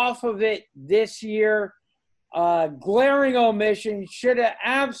off of it this year. Glaring omission, should have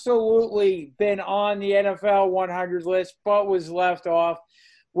absolutely been on the NFL 100 list, but was left off.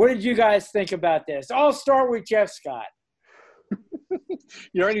 What did you guys think about this? I'll start with Jeff Scott.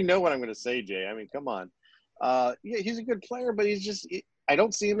 You already know what I'm going to say, Jay. I mean, come on. Yeah, he's a good player, but I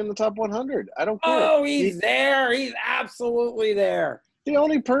don't see him in the top 100. I don't care. Oh, he's there. He's absolutely there. The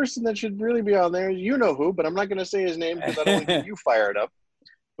only person that should really be on there is you know who, but I'm not going to say his name because I don't want to get you fired up.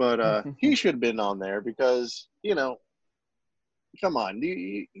 But he should have been on there because, come on.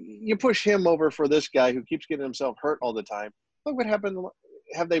 You push him over for this guy who keeps getting himself hurt all the time. Look what happened.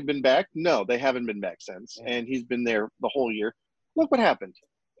 Have they been back? No, they haven't been back since. And he's been there the whole year. Look what happened.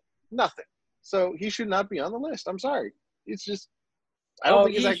 Nothing. So he should not be on the list. I'm sorry. It's just I don't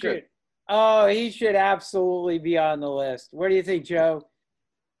think he's that good. Oh, he should absolutely be on the list. What do you think, Joe?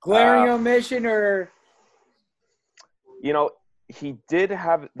 Glaring omission or? He did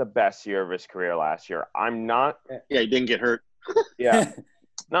have the best year of his career last year. I'm not. Yeah, he didn't get hurt. Yeah.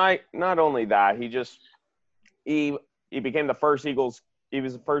 Not only that, he became the first Eagles. He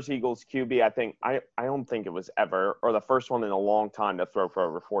was the first Eagles QB. I don't think it was ever, or the first one in a long time to throw for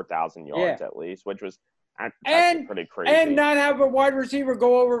over 4,000 yards at least, which was pretty crazy. And not have a wide receiver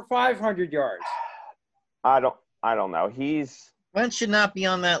go over 500 yards. I don't know. Wentz should not be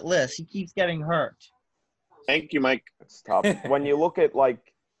on that list. He keeps getting hurt. Thank you, Mike. It's tough. When you look at who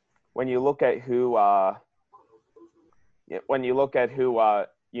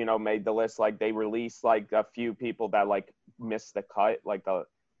made the list, like they released like a few people that like missed the cut, like the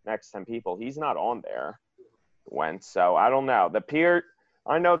next 10 people. He's not on there, Wentz. So I don't know.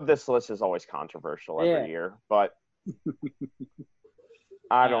 I know this list is always controversial every year, but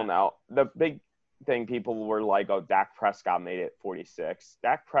I don't know. The big thing people were like, oh, Dak Prescott made it 46.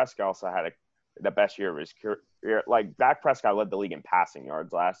 Dak Prescott also had the best year of his career. Like Dak Prescott led the league in passing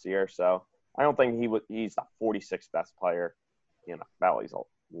yards last year, so I don't think he's the 46th best player. Valley's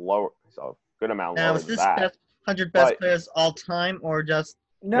he's a good amount lower than that. Now, is this 100 best players all time, or just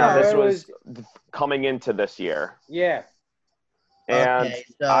no? This was coming into this year. Yeah. And okay,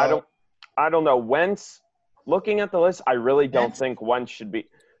 so I don't know. Wentz, looking at the list, I really don't think Wentz should be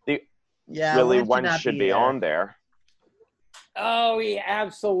Wentz should be on there. Oh, he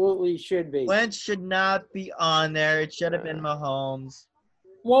absolutely should be. Wentz should not be on there. It should have been Mahomes.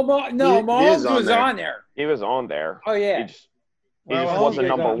 Well, Mahomes was on there. He was on there. Oh, yeah. He just wasn't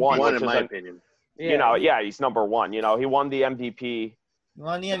number one, in my opinion. He's number one. He won the MVP. He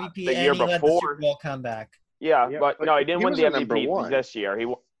won the MVP the year before. Led the Super Bowl comeback. Yeah, but no, he didn't win the MVP this year. He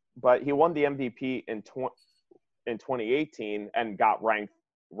won the MVP in 2018 and got ranked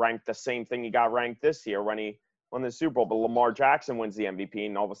the same thing he got ranked this year when he won the Super Bowl. But Lamar Jackson wins the MVP,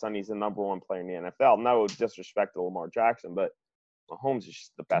 and all of a sudden he's the number one player in the NFL. No disrespect to Lamar Jackson, but Mahomes is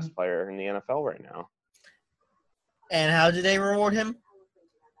just the best player in the NFL right now. And how did they reward him?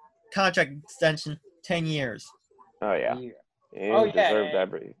 Contract extension, 10 years. Oh, yeah. He deserved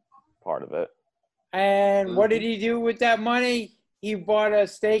every part of it. And what did he do with that money? He bought a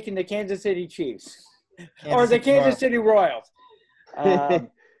stake in the Kansas City Chiefs. Or the Kansas City Royals. I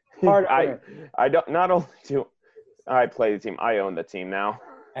don't. Not only do I play the team, I own the team now.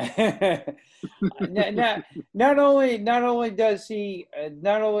 not only does he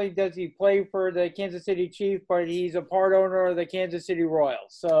play for the Kansas City Chiefs, but he's a part owner of the Kansas City Royals.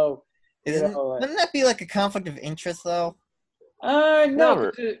 So wouldn't that be like a conflict of interest though?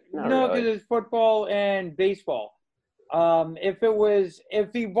 No, because it's football and baseball.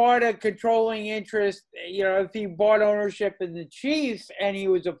 If he bought a controlling interest, if he bought ownership in the Chiefs and he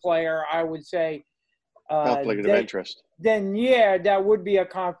was a player, I would say conflict of interest. Then that would be a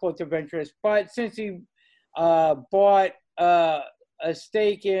conflict of interest. But since he bought a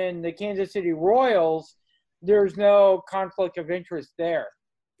stake in the Kansas City Royals, there's no conflict of interest there.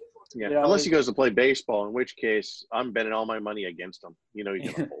 Yeah, unless he goes to play baseball, in which case I'm betting all my money against him. He's going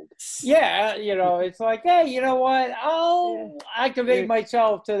to hold. Yeah, it's like, hey, you know what? I'll activate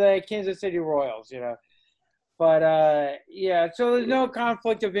myself to the Kansas City Royals, But, so there's no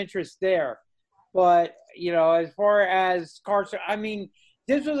conflict of interest there. But, as far as Carson, I mean,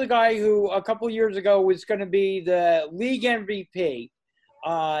 this was a guy who a couple years ago was going to be the league MVP.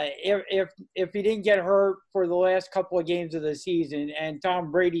 If he didn't get hurt for the last couple of games of the season, and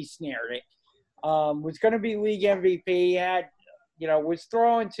Tom Brady snared it, was going to be league MVP. Had, was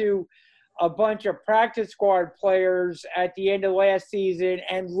thrown to a bunch of practice squad players at the end of last season,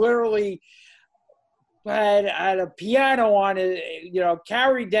 and literally had a piano on it,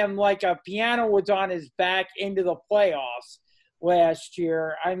 carried them like a piano was on his back into the playoffs last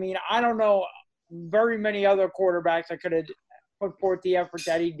year. I mean, I don't know very many other quarterbacks that could have put forth the effort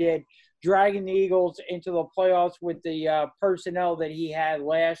that he did, dragging the Eagles into the playoffs with the personnel that he had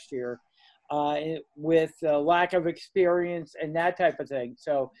last year, with lack of experience and that type of thing.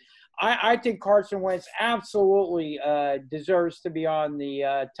 So I think Carson Wentz absolutely deserves to be on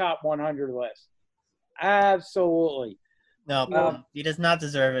the top 100 list. Absolutely. No, he does not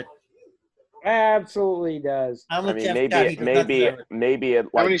deserve it. Absolutely does. I'm with Jeff. Maybe it.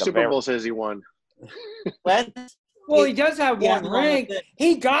 How many Super Bowls has he won? Well, he does have one ring.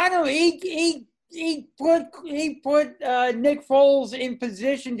 He got him. He put Nick Foles in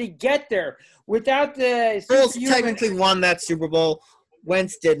position to get there. Without the Foles technically won that Super Bowl.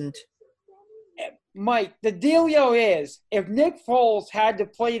 Wentz didn't. Mike, the dealio is, if Nick Foles had to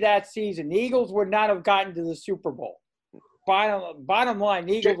play that season, the Eagles would not have gotten to the Super Bowl. Bottom line,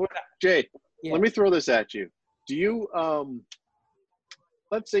 the Eagles would not. Jay, let me throw this at you. Do you,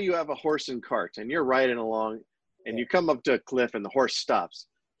 let's say you have a horse and cart, and you're riding along, and you come up to a cliff, and the horse stops.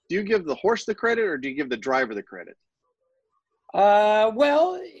 Do you give the horse the credit, or do you give the driver the credit?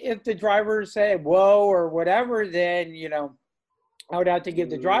 Well, if the driver said whoa or whatever, then, I would have to give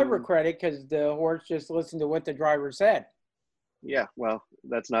the driver credit because the horse just listened to what the driver said. Yeah, well,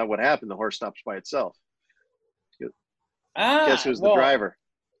 that's not what happened. The horse stops by itself. Guess who's the driver?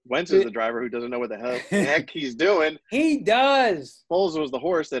 Wentz is the driver who doesn't know what the heck he's doing. He does. Foles was the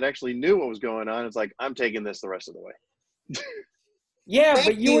horse that actually knew what was going on. It's like, I'm taking this the rest of the way. Yeah,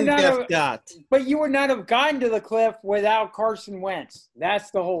 but you would not have gotten to the cliff without Carson Wentz.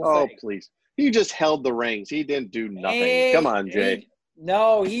 That's the whole thing. Oh, please. He just held the reins. He didn't do nothing. Come on, Jay.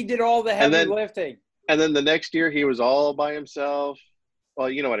 He did all the heavy lifting. And then the next year, he was all by himself. Well,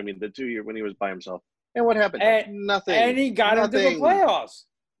 you know what I mean. The 2 year when he was by himself. And what happened? Nothing. And he got him to the playoffs.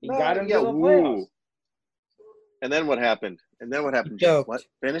 He got him to the playoffs. And then what happened? What?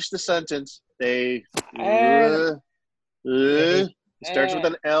 Finish the sentence. They starts with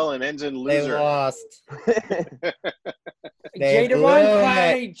an L and ends in loser. They lost.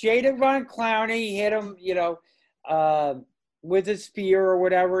 Jadeveon Clowney hit him, with a spear or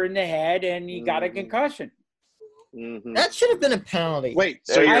whatever in the head, and he got a concussion. Mm-hmm. That should have been a penalty. Wait,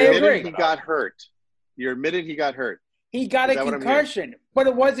 so you're admitting he got hurt? You're admitting he got hurt? He got a concussion, but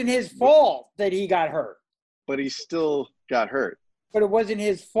it wasn't his fault that he got hurt. But he still got hurt. But it wasn't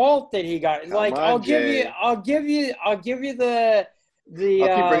his fault that he got. I'll give you the I'll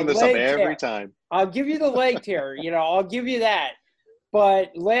keep bringing this up every time. I'll give you the leg tear. I'll give you that.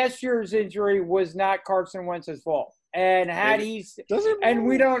 But last year's injury was not Carson Wentz's fault. And we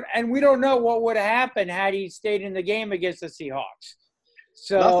don't know what would have happened had he stayed in the game against the Seahawks.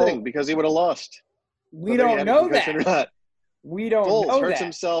 So nothing, because he would have lost. We don't know that. We don't know that. Foles hurts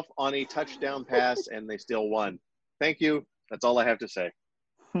himself on a touchdown pass, and they still won. Thank you. That's all I have to say.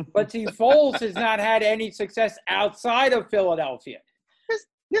 But see, Foles has not had any success outside of Philadelphia.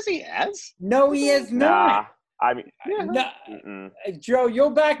 Yes, he has. No, he has not. Joe, you'll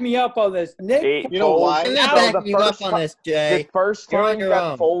back me up on this. Nick, you know why? I'm not backing you up on this, Jay. The first time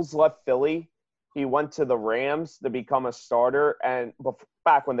that Foles left Philly, he went to the Rams to become a starter, and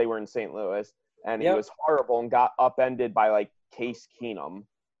back when they were in St. Louis, and he was horrible and got upended by Case Keenum.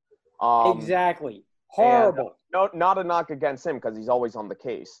 Exactly. Horrible. No, not a knock against him because he's always on the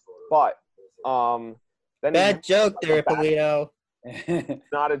case. But then bad joke there, Polito.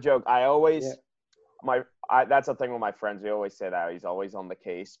 Not a joke. I always that's the thing with my friends. We always say that he's always on the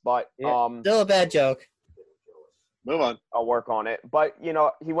case. But still a bad joke. Move on. I'll work on it. But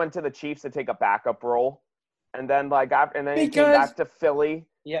he went to the Chiefs to take a backup role, and then he came back to Philly.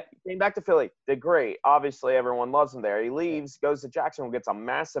 Yeah, he came back to Philly. Did great. Obviously, everyone loves him there. He leaves, goes to Jacksonville, gets a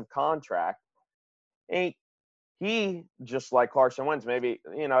massive contract. He just like Carson Wentz, maybe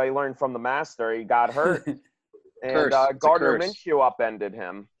he learned from the master. He got hurt, and Gardner Minshew upended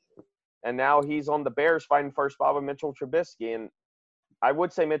him, and now he's on the Bears fighting for a spot with Mitchell Trubisky. And I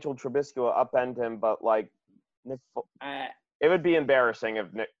would say Mitchell Trubisky will upend him, but it would be embarrassing if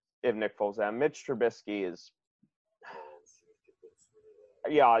Nick Foles had. Mitch Trubisky is.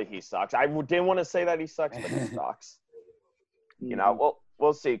 Yeah, he sucks. I didn't want to say that he sucks, but he sucks.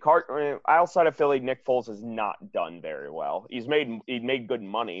 We'll see. Outside of Philly, Nick Foles has not done very well. He made good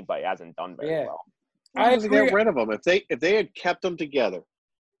money, but he hasn't done very well. I agree. Get rid of him. If they had kept them together,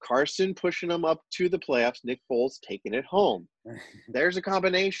 Carson pushing them up to the playoffs, Nick Foles taking it home. There's a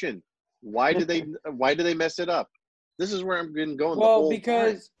combination. Why did they mess it up? This is where I'm going. Well,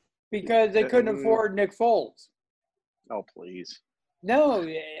 because they couldn't afford Nick Foles. Oh, please. No,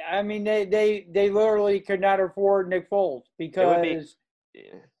 I mean they literally could not afford Nick Foles because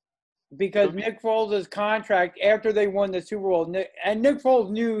Nick Foles' contract after they won the Super Bowl, Nick Foles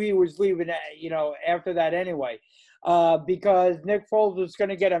knew he was leaving, after that anyway, because Nick Foles was going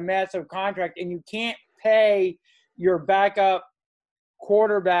to get a massive contract, and you can't pay your backup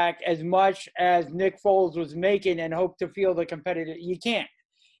quarterback as much as Nick Foles was making and hope to field a competitive. You can't.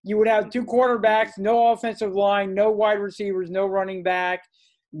 you would have two quarterbacks, no offensive line, no wide receivers, no running back,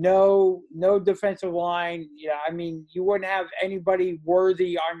 no defensive line. Yeah, I mean, you wouldn't have anybody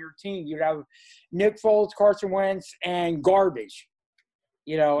worthy on your team. You'd have Nick Foles, Carson Wentz, and garbage.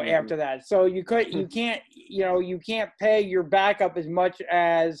 After that. So you can't pay your backup as much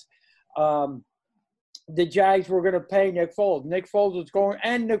as the Jags were going to pay Nick Foles. Nick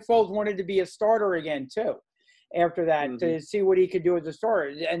Foles wanted to be a starter again too after that to see what he could do as a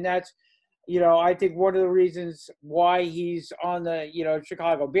starter. And that's, I think one of the reasons why he's on the,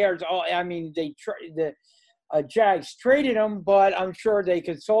 Chicago Bears. I mean, the Jags traded him, but I'm sure they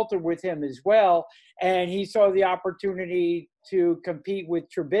consulted with him as well. And he saw the opportunity to compete with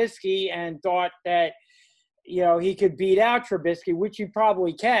Trubisky and thought that, he could beat out Trubisky, which he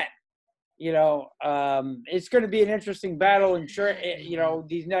probably can. It's going to be an interesting battle,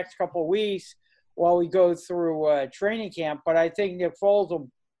 these next couple of weeks while we go through training camp. But I think Nick Foles will,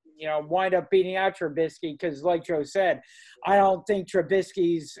 wind up beating out Trubisky because, like Joe said, I don't think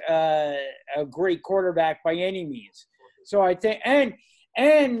Trubisky's a great quarterback by any means. So I think,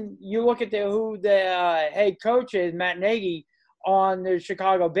 and you look at who the head coach is, Matt Nagy, on the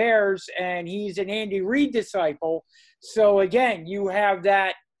Chicago Bears, and he's an Andy Reid disciple. So again, you have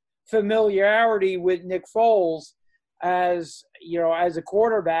that familiarity with Nick Foles as a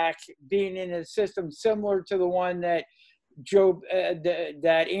quarterback, being in a system similar to the one that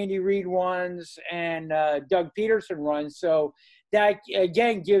that Andy Reid runs and Doug Peterson runs. So that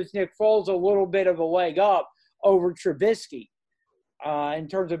again gives Nick Foles a little bit of a leg up over Trubisky in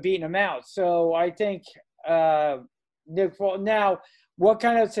terms of beating him out. So I think Nick Foles. Now, what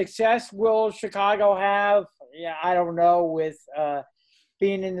kind of success will Chicago have? Yeah, I don't know, with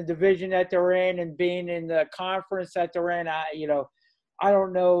being in the division that they're in and being in the conference that they're in. I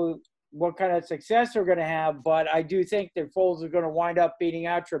don't know what kind of success they're going to have, but I do think that Foles is going to wind up beating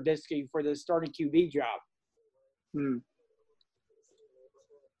out Trubisky for the starting QB job.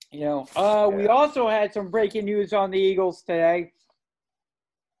 We also had some breaking news on the Eagles today.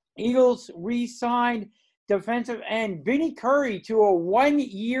 Eagles re-signed defensive end Vinny Curry to a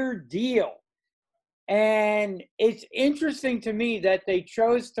 1-year deal. And it's interesting to me that they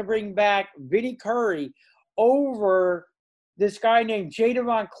chose to bring back Vinny Curry over this guy named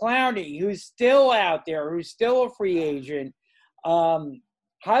Jadeveon Clowney, who's still out there, who's still a free agent.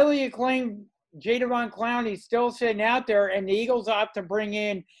 Highly acclaimed Jadeveon Clowney still sitting out there, and the Eagles opt to bring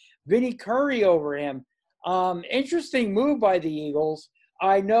in Vinny Curry over him. Interesting move by the Eagles.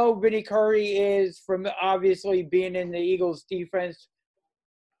 I know Vinny Curry is, from obviously being in the Eagles defense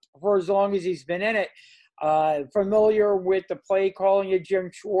for as long as he's been in it, familiar with the play calling of Jim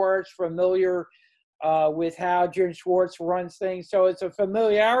Schwartz, familiar with how Jim Schwartz runs things. So it's a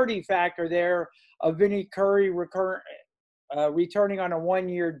familiarity factor there of Vinny Curry returning on a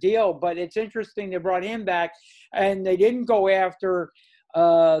 1-year deal. But it's interesting they brought him back, and they didn't go after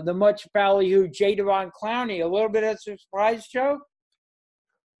the much ballyhooed Jadeveon Clowney. A little bit of a surprise, Joe?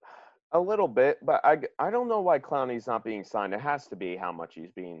 A little bit, but I don't know why Clowney's not being signed. It has to be how much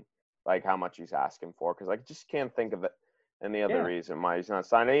he's asking for, because I just can't think of any other reason why he's not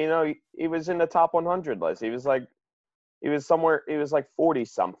signed. And, he was in the top 100 list. He was like 40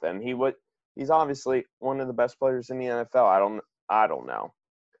 something. He's obviously one of the best players in the NFL. I don't know.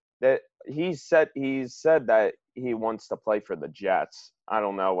 That he said that he wants to play for the Jets. I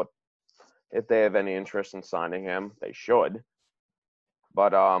don't know if they have any interest in signing him. They should.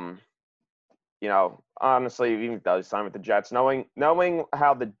 But honestly, even if he does sign with the Jets, knowing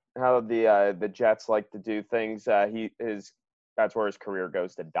how the Jets like to do things, that's where his career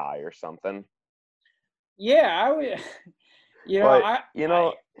goes to die or something. Yeah, I would.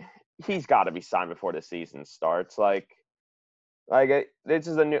 He's got to be signed before the season starts. This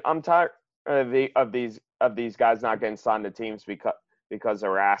is a new. I'm tired of these guys not getting signed to teams because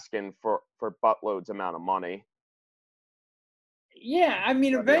they're asking for buttloads amount of money. Yeah, I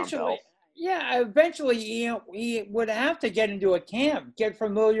mean, eventually, he would have to get into a camp, get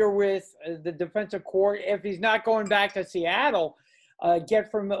familiar with the defensive core. If he's not going back to Seattle,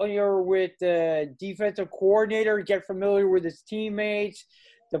 get familiar with the defensive coordinator, get familiar with his teammates,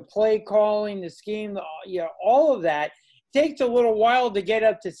 the play calling, the scheme, all of that. Takes a little while to get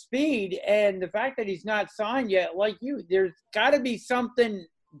up to speed, and the fact that he's not signed yet, there's got to be something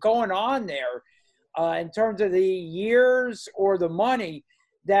going on there in terms of the years or the money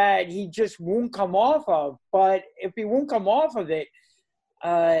that he just won't come off of. But if he won't come off of it,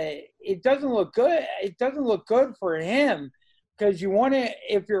 it doesn't look good. It doesn't look good for him, because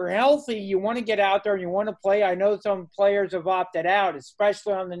if you're healthy, you want to get out there and you want to play. I know some players have opted out,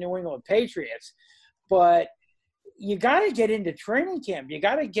 especially on the New England Patriots, but you got to get into training camp. You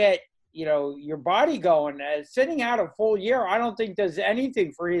got to get, your body going. Sitting out a full year, I don't think does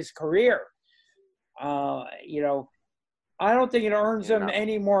anything for his career. I don't think it earns him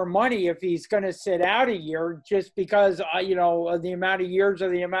any more money if he's going to sit out a year just because, of the amount of years or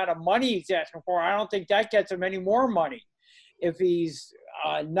the amount of money he's asking for. I don't think that gets him any more money if he's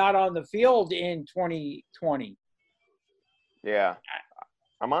not on the field in 2020. Yeah.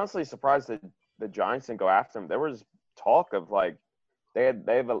 I'm honestly surprised that the Giants didn't go after him. There was talk of they had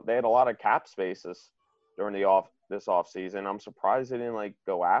a lot of cap spaces during this offseason. I'm surprised they didn't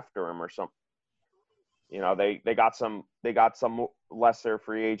go after him or something. They got some lesser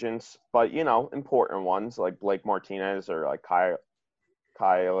free agents, but important ones like Blake Martinez or like Kyle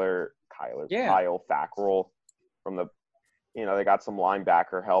Fackrell from the they got some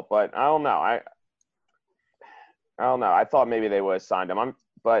linebacker help, but I don't know. I don't know. I thought maybe they would have signed him.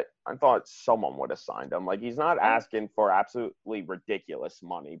 But I thought someone would have signed him. He's not asking for absolutely ridiculous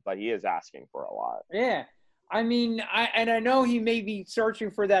money, but he is asking for a lot. Yeah. I mean, I know he may be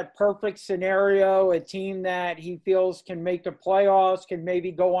searching for that perfect scenario, a team that he feels can make the playoffs, can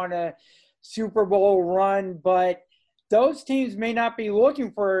maybe go on a Super Bowl run, but those teams may not be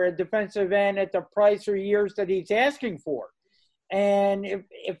looking for a defensive end at the price or years that he's asking for. And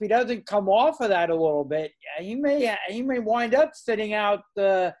if he doesn't come off of that a little bit, he may wind up sitting out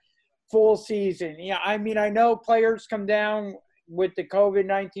the full season. Yeah, I mean, I know players come down with the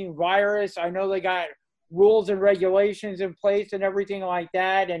COVID-19 virus. I know they got rules and regulations in place and everything like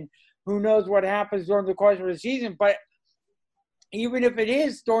that, and who knows what happens during the course of the season. But even if it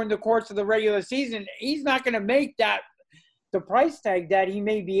is during the course of the regular season, he's not going to make the price tag that he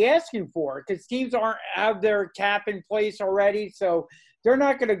may be asking for because teams have their cap in place already. So they're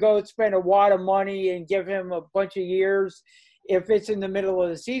not going to go spend a wad of money and give him a bunch of years if it's in the middle of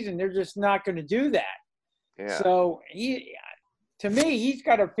the season. They're just not going to do that. Yeah. So to me, he's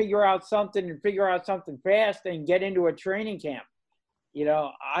got to figure out something fast and get into a training camp.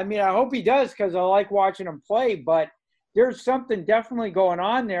 I mean, I hope he does because I like watching him play, but there's something definitely going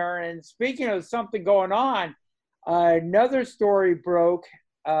on there. And speaking of something going on, another story broke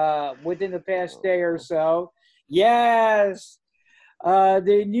within the past day or so. Yes,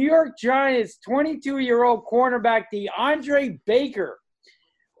 the New York Giants 22-year-old cornerback DeAndre Baker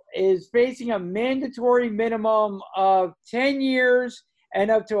is facing a mandatory minimum of 10 years and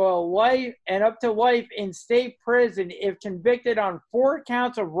up to life in state prison if convicted on 4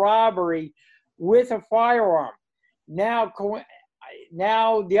 counts of robbery with a firearm. Now,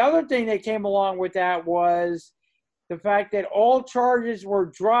 the other thing that came along with that was the fact that all charges were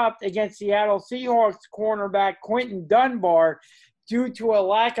dropped against Seattle Seahawks cornerback Quinton Dunbar due to a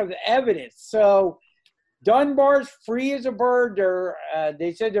lack of evidence. So Dunbar's free as a bird.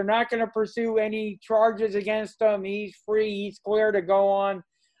 They said they're not going to pursue any charges against him. He's free. He's clear to go on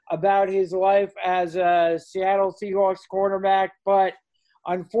about his life as a Seattle Seahawks cornerback. But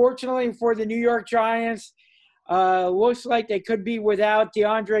unfortunately for the New York Giants, looks like they could be without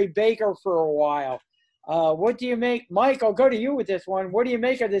DeAndre Baker for a while. What do you make, Mike? I'll go to you with this one. What do you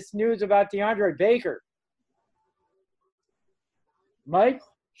make of this news about DeAndre Baker? Mike?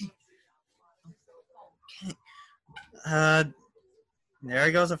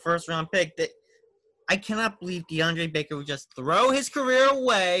 There goes a first-round pick. I cannot believe DeAndre Baker would just throw his career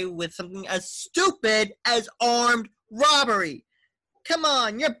away with something as stupid as armed robbery. Come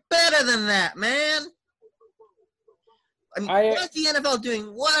on, you're better than that, man. I mean, what is the NFL doing?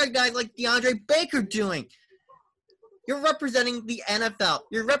 What are guys like DeAndre Baker doing? You're representing the NFL.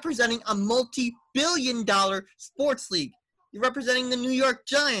 You're representing a multi-billion-dollar sports league. You're representing the New York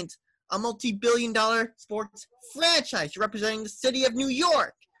Giants, a multi-billion-dollar sports franchise. You're representing the city of New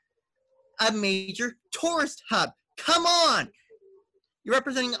York, a major tourist hub. Come on. You're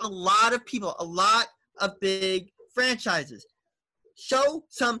representing a lot of people, a lot of big franchises. Show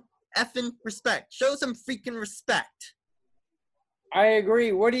some effing respect. Show some freaking respect. I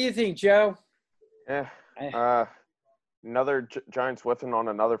agree. What do you think, Joe? Another Giants whiffing on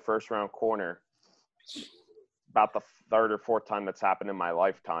another first-round corner. About the third or fourth time that's happened in my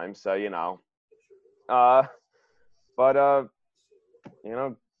lifetime. So, did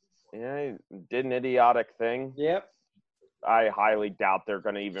an idiotic thing. Yep. I highly doubt they're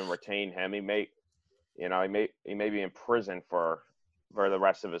going to even retain him. He may be in prison for the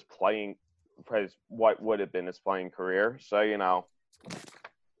rest of his what would have been his playing career. So,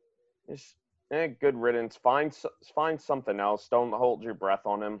 just good riddance. Find something else. Don't hold your breath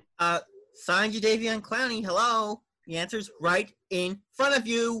on him. Sign Jadeveon Clowney. Hello. The answer's right in front of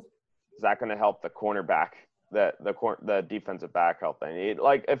you. Is that going to help the cornerback, the defensive back help they need?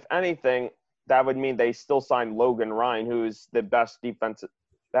 If anything, that would mean they still signed Logan Ryan, who's the best defensive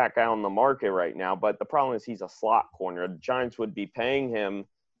back guy on the market right now. But the problem is he's a slot corner. The Giants would be paying him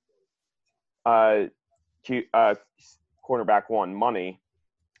cornerback one money,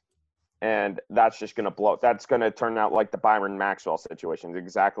 and that's just going to blow. That's going to turn out like the Byron Maxwell situation,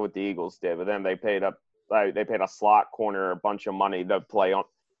 exactly what the Eagles did. But then they paid a slot corner a bunch of money to play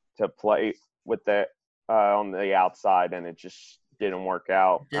with the on the outside, and it just didn't work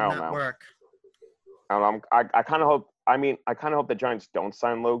out. Did not work. I kind of hope. I mean, I kind of hope the Giants don't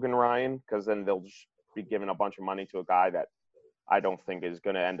sign Logan Ryan, because then they'll just be giving a bunch of money to a guy that I don't think is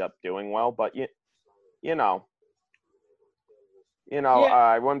going to end up doing well. But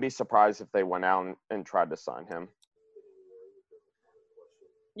I wouldn't be surprised if they went out and tried to sign him.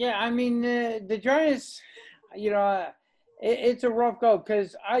 Yeah, I mean, the Giants, it's a rough go,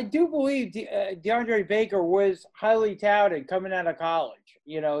 because I do believe DeAndre Baker was highly touted coming out of college,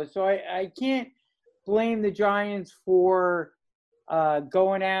 so I can't blame the Giants for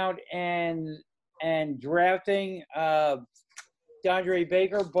going out and drafting DeAndre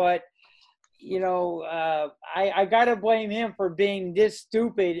Baker, but I got to blame him for being this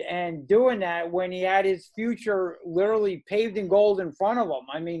stupid and doing that when he had his future literally paved in gold in front of him.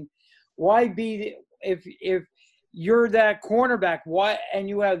 I mean, why be if you're that cornerback, and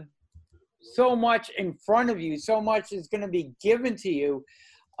you have so much in front of you, so much is going to be given to you,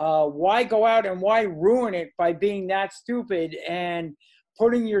 why go out and why ruin it by being that stupid and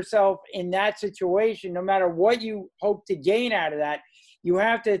putting yourself in that situation? No matter what you hope to gain out of that, you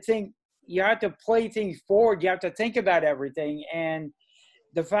have to think. You have to play things forward. You have to think about everything. And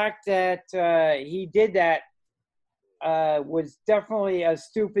the fact that he did that was definitely a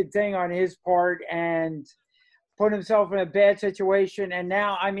stupid thing on his part, and put himself in a bad situation. And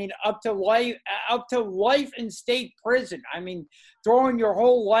now, I mean, up to life in state prison. I mean, throwing your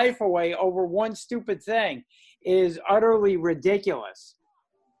whole life away over one stupid thing is utterly ridiculous,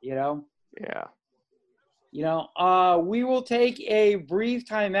 Yeah. We will take a brief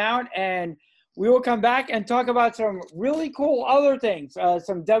timeout, and we will come back and talk about some really cool other things,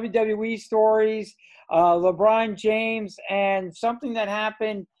 some WWE stories, LeBron James, and something that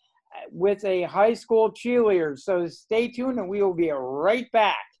happened with a high school cheerleader. So stay tuned, and we will be right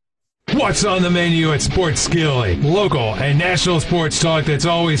back. What's on the menu at Sports Skillet? Local and national sports talk that's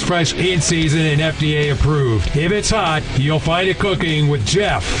always fresh, in season, and FDA approved. If it's hot, you'll find it cooking with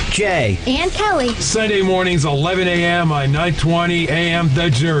Jeff, Jay, and Kelly. Sunday mornings, 11 a.m. on 920 a.m. The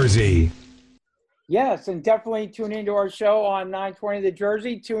Jersey. Yes, and definitely tune into our show on 920 The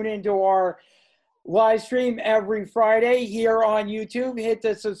Jersey. Tune into our live stream every Friday here on YouTube. Hit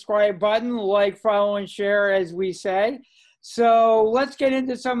the subscribe button, like, follow, and share, as we say. So let's get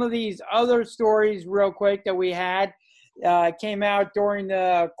into some of these other stories real quick that we had came out during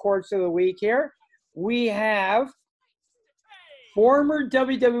the course of the week here. We have former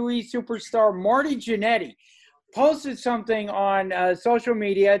WWE superstar Marty Jannetty posted something on social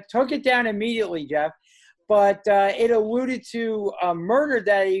media, took it down immediately, Jeff, but it alluded to a murder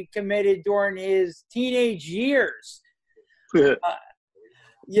that he committed during his teenage years.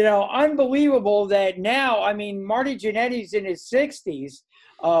 Unbelievable that now, I mean, Marty Jannetty's in his 60s,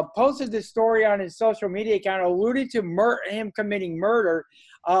 posted this story on his social media account, alluded to him committing murder,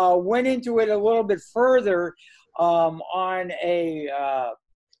 went into it a little bit further on a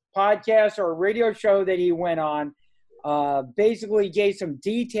podcast or a radio show that he went on, basically gave some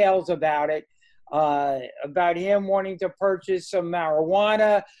details about it, about him wanting to purchase some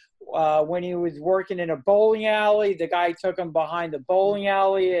marijuana, when he was working in a bowling alley. The guy took him behind the bowling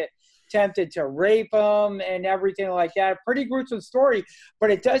alley, attempted to rape him and everything like that. Pretty gruesome story,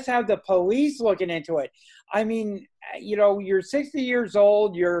 but it does have the police looking into it. I mean, you're 60 years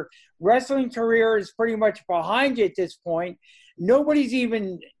old. Your wrestling career is pretty much behind you at this point. Nobody's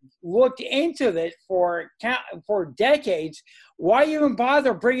even looked into this for decades. Why even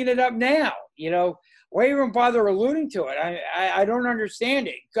bother bringing it up now? Why even bother alluding to it? I don't understand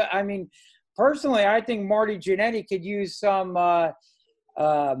it. I mean, personally, I think Marty Jannetty could use some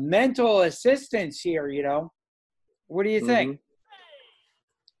mental assistance here, What do you think?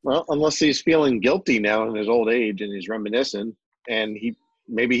 Well, unless he's feeling guilty now in his old age and he's reminiscing, and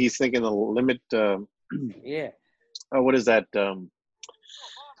maybe he's thinking the limit. What is that? The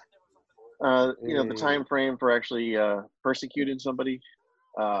time frame for actually persecuting somebody.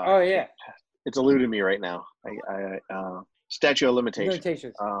 It's eluding me right now. Statute of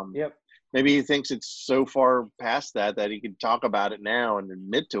limitations. Yep. Maybe he thinks it's so far past that he can talk about it now and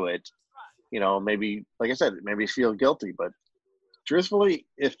admit to it. Maybe, like I said, maybe feel guilty. But truthfully,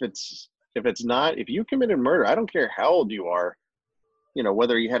 if you committed murder, I don't care how old you are.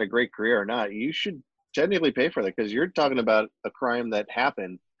 whether you had a great career or not, you should technically pay for that because you're talking about a crime that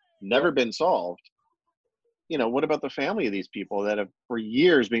happened, never been solved. What about the family of these people that have for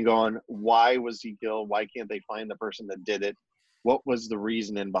years been going, why was he killed? Why can't they find the person that did it? What was the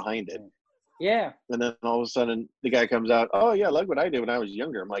reasoning behind it? Yeah. And then all of a sudden the guy comes out, oh yeah, look what I did when I was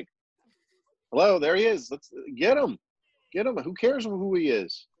younger. I'm like, hello, there he is. Let's get him. Get him. Who cares who he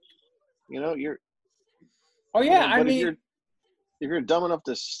is? You're. Oh yeah, I mean, if you're dumb enough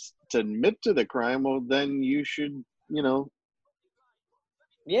to admit to the crime, well, then you should,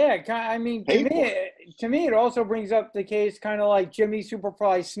 Yeah, I mean, to me, it also brings up the case, kind of like Jimmy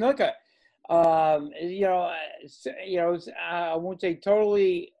Superfly Snuka. I won't say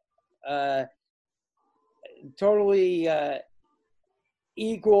totally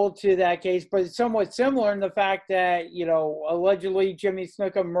equal to that case, but it's somewhat similar in the fact that, allegedly Jimmy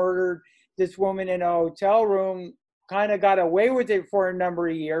Snuka murdered this woman in a hotel room, kind of got away with it for a number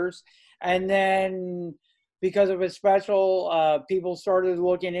of years. And then because of a special, people started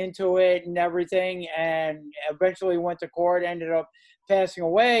looking into it and everything, and eventually went to court, ended up passing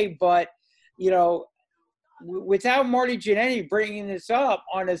away. But, without Marty Jannetty bringing this up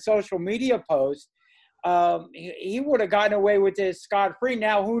on a social media post, he would have gotten away with this scot-free.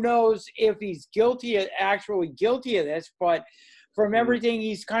 Now, who knows if he's actually guilty of this, but from everything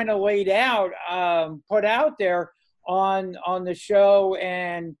he's kind of laid out, put out there on the show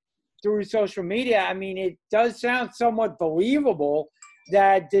and through social media, I mean, it does sound somewhat believable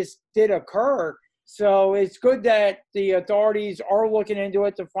that this did occur. So it's good that the authorities are looking into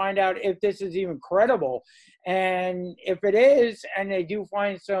it to find out if this is even credible. And if it is, and they do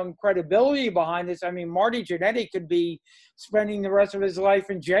find some credibility behind this, I mean, Marty Jannetty could be spending the rest of his life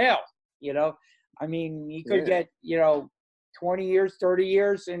in jail, I mean, he could get, 20 years, 30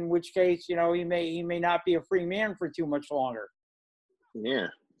 years, in which case, he may not be a free man for too much longer. Yeah.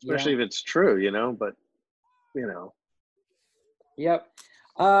 Especially if it's true, but. Yep.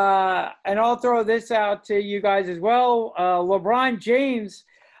 And I'll throw this out to you guys as well. LeBron James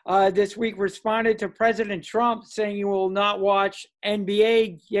this week responded to President Trump saying he will not watch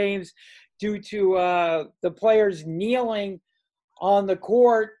NBA games due to the players kneeling on the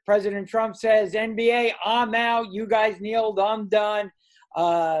court. President Trump says, NBA, I'm out. You guys kneeled. I'm done.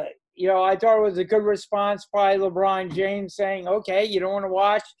 I thought it was a good response by LeBron James saying, okay, you don't want to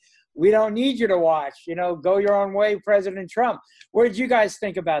watch. We don't need you to watch. Go your own way, President Trump. What did you guys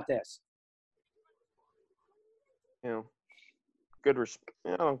think about this? Good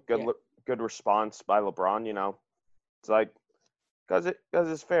response by LeBron. It's like, because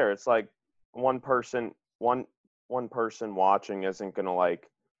it's fair. It's like one person watching isn't gonna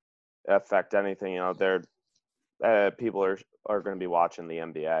affect anything. People are gonna be watching the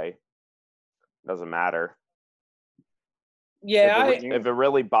NBA. Doesn't matter. Yeah, if it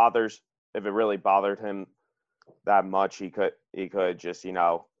really bothered him that much, he could just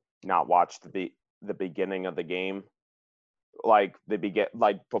not watch the beginning of the game,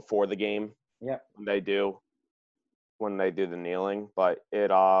 before the game. Yeah, when they do the kneeling, but it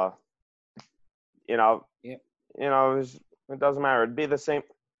it doesn't matter. It'd be the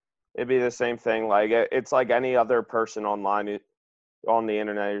same thing. It's like any other person online on the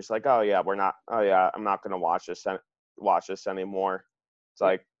internet. You're just like, I'm not gonna watch this anymore. It's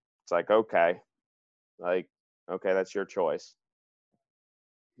like okay, that's your choice.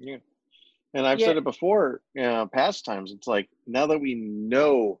 Yeah. And I've said it before, past times. It's like, now that we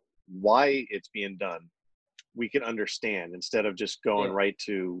know why it's being done, we can understand instead of just going right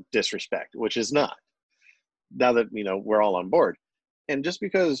to disrespect, which is not. Now that we're all on board. And just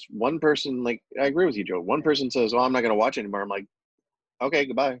because one person, I agree with you, Joe, one person says, I'm not going to watch anymore. I'm like, okay,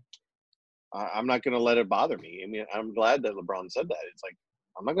 goodbye. I'm not going to let it bother me. I mean, I'm glad that LeBron said that. It's like,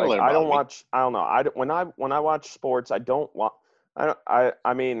 I'm not going to let it bother me. I don't know. When I watch sports, I don't watch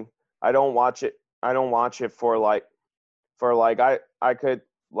it. I don't watch it for I could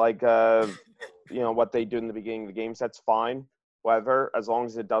what they do in the beginning of the games. That's fine. However, as long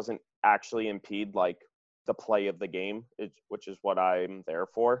as it doesn't actually impede the play of the game, which is what I'm there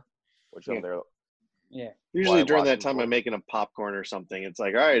for. I'm there. Yeah. Usually during that time, I'm making a popcorn or something. It's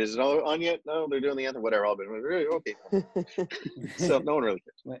like, all right, is it all on yet? No, they're doing the anthem. Whatever. I'll be okay. So no one really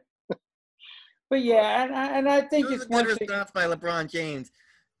cares. But yeah, and I think it's one response by LeBron James.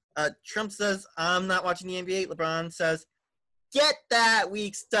 Trump says, I'm not watching the NBA. LeBron says, get that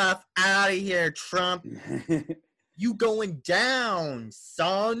weak stuff out of here, Trump. You going down,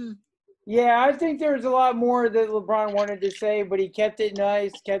 son. Yeah, I think there's a lot more that LeBron wanted to say, but he kept it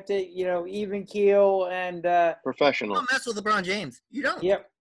nice, kept it, even keel and professional. You don't mess with LeBron James. You don't. Yep.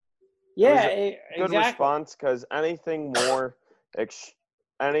 Yeah, good exactly. response, because anything more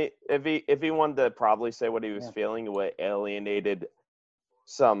And if he wanted to probably say what he was feeling, it would alienated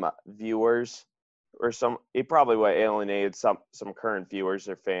some viewers, or he probably would alienated some current viewers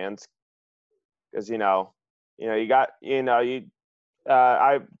or fans, because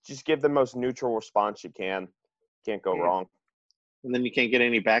I just give the most neutral response you can. Can't go wrong. And then you can't get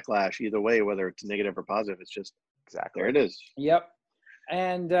any backlash either way, whether it's negative or positive. It's just exactly there it is. Yep.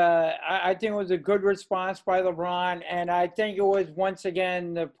 And I think it was a good response by LeBron. And I think it was, once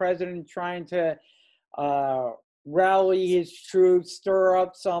again, the president trying to rally his troops, stir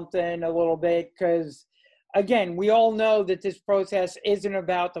up something a little bit. Because, again, we all know that this protest isn't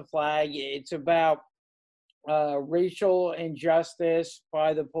about the flag. It's about racial injustice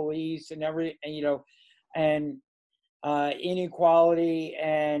by the police and and inequality,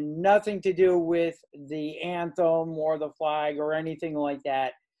 and nothing to do with the anthem or the flag or anything like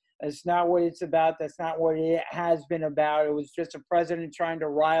that. That's not what it's about. That's not what it has been about. It was just a president trying to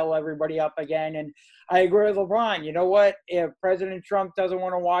rile everybody up again. And I agree with LeBron. You know what? If President Trump doesn't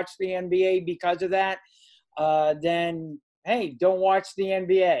want to watch the NBA because of that, then, hey, don't watch the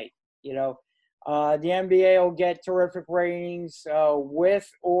NBA. The NBA will get terrific ratings with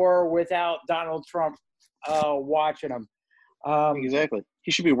or without Donald Trump watching them. Exactly.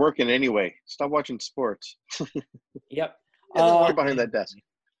 He should be working anyway. Stop watching sports. Yep. Work behind that desk.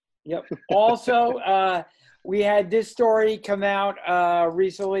 Yep. Also, we had this story come out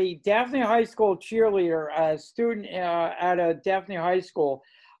recently. Daphne High School cheerleader, a student at a Daphne High School,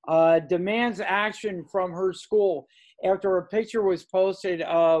 demands action from her school after a picture was posted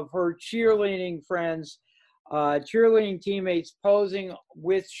of her cheerleading friends, cheerleading teammates posing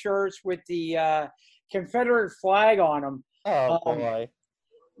with shirts with the Confederate flag on them. Oh, boy.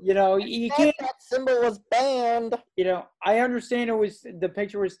 You can't. That symbol was banned. I understand the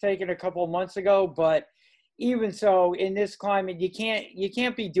picture was taken a couple of months ago, but even so, in this climate, you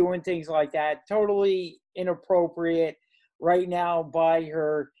can't be doing things like that. Totally inappropriate right now by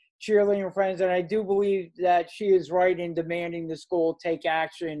her cheerleading friends. And I do believe that she is right in demanding the school take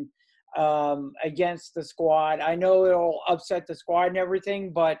action against the squad. I know it'll upset the squad and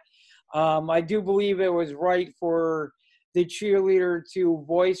everything, but I do believe it was right for the cheerleader to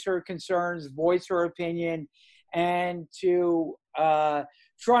voice her concerns, voice her opinion, and to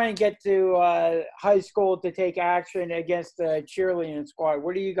try and get to high school to take action against the cheerleading squad.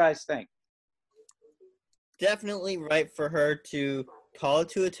 What do you guys think? Definitely right for her to call it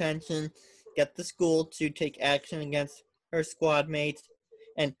to attention, get the school to take action against her squad mates.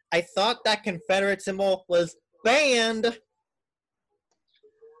 And I thought that Confederate symbol was banned.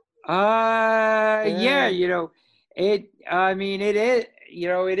 Yeah, it. I mean, it is.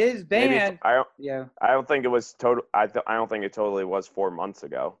 It is banned. I don't think it was total. I don't think it totally was 4 months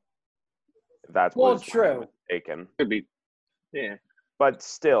ago. That's true. Taken. Could be. Yeah. But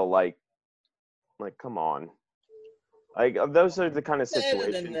still, like, come on. Like, those are the kind of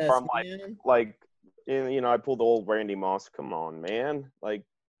situations from I pulled the old Randy Moss. Come on, man. Like.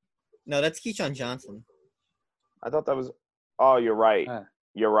 No, that's Keyshawn Johnson. I thought that was. Oh, you're right.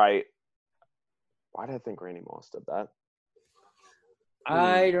 You're right. Why did I think Randy Moss did that?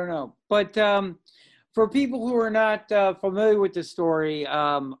 I don't know. But for people who are not familiar with the story,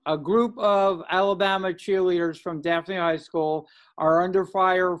 a group of Alabama cheerleaders from Daphne High School are under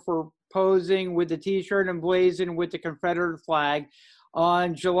fire for posing with the T-shirt emblazoned with the Confederate flag.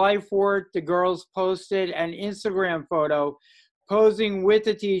 On July 4th, the girls posted an Instagram photo posing with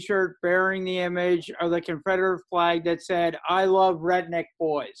a T-shirt bearing the image of the Confederate flag that said, "I love redneck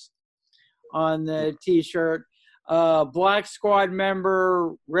boys," on the T-shirt. Black squad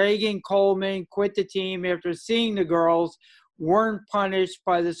member Reagan Coleman quit the team after seeing the girls weren't punished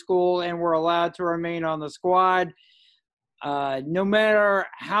by the school and were allowed to remain on the squad. No matter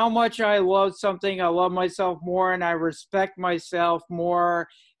how much I love something, I love myself more and I respect myself more,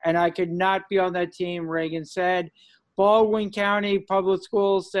 and I could not be on that team, Reagan said. Baldwin County Public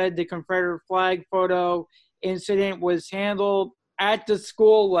Schools said the Confederate flag photo incident was handled at the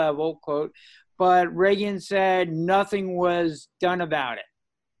school level, quote, but Reagan said nothing was done about it.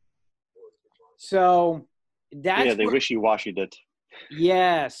 So that's they wishy-washied it.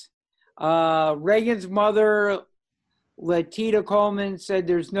 Yes. Reagan's mother, Letita Coleman, said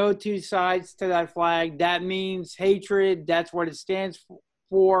there's no two sides to that flag. That means hatred. That's what it stands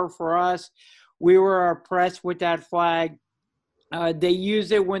for us. We were oppressed with that flag. They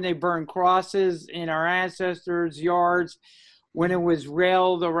use it when they burn crosses in our ancestors' yards, when it was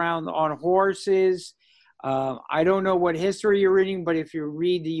railed around on horses. I don't know what history you're reading, but if you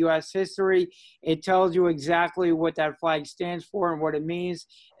read the U.S. history, it tells you exactly what that flag stands for and what it means,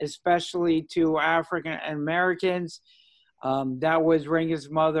 especially to African Americans. That was Ringa's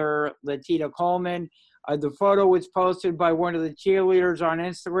mother, Latita Coleman. The photo was posted by one of the cheerleaders on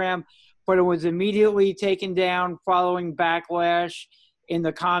Instagram, but it was immediately taken down following backlash in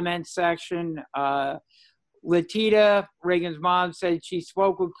the comments section. Latita, Reagan's mom, said she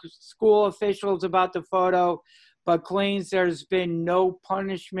spoke with school officials about the photo, but claims there's been no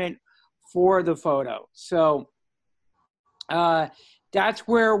punishment for the photo. So that's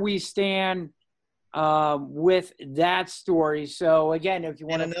where we stand with that story. So again, if you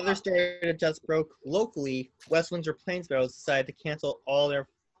want another story that just broke locally, West Windsor Plainsboro decided to cancel all their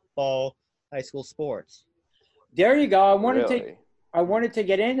fall high school sports. There you go. I wanted to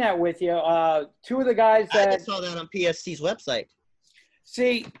get in that with you. Two of the guys that I just saw that on PSC's website.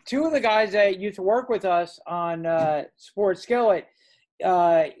 See, two of the guys that used to work with us on Sports Skillet,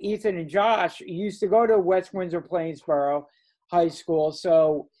 Ethan and Josh, used to go to West Windsor Plainsboro High School.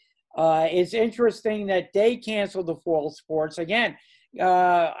 So it's interesting that they canceled the fall sports. Again,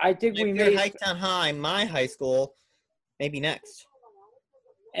 I think we made Hightstown High, my high school, maybe next.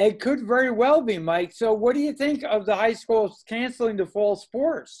 It could very well be, Mike. So what do you think of the high schools canceling the fall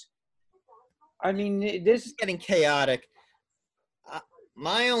sports? I mean, this is getting chaotic.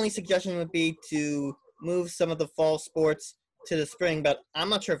 My only suggestion would be to move some of the fall sports to the spring, but I'm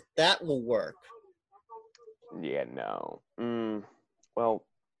not sure if that will work. Yeah, no. Well,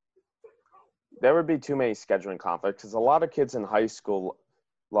 there would be too many scheduling conflicts because a lot of kids in high school,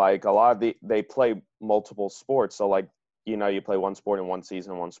 like they play multiple sports. So like, you know, you play one sport in one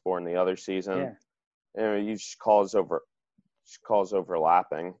season, one sport in the other season. Yeah. And you just cause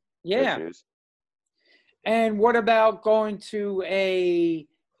overlapping issues. And what about going to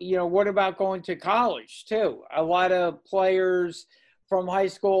college too? A lot of players from high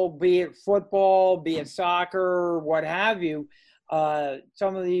school, be it football, be it soccer, what have you,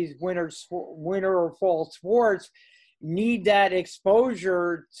 some of these winter or fall sports need that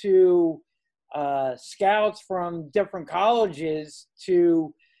exposure to scouts from different colleges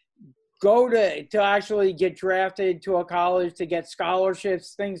to go to actually get drafted to a college, to get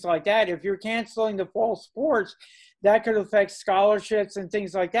scholarships, things like that. If you're canceling the fall sports, that could affect scholarships and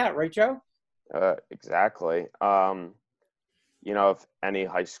things like that, right, Joe? Exactly. You know, if any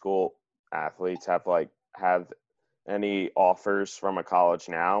high school athletes have any offers from a college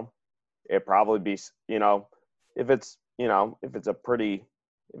now, it'd probably be, even a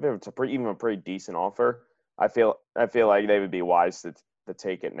pretty decent offer, I feel like they would be wise to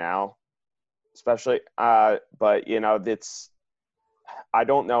take it now, especially. But you know, I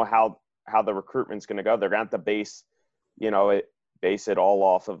don't know how the recruitment's going to go. They're going to have to base it all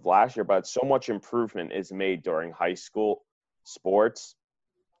off of last year, but so much improvement is made during high school sports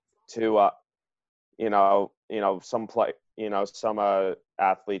to some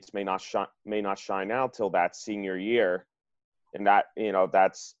athletes may not shine out till that senior year, and that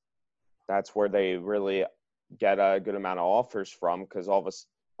that's where they really get a good amount of offers from, because all of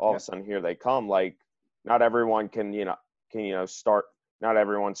a sudden here they come. Like, not everyone start. Not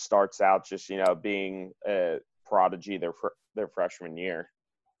everyone starts out just being a prodigy their freshman year.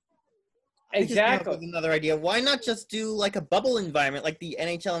 Exactly. Another idea. Why not just do like a bubble environment like the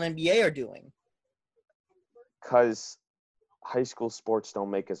NHL and NBA are doing? Because high school sports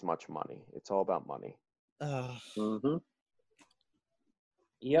don't make as much money. It's all about money.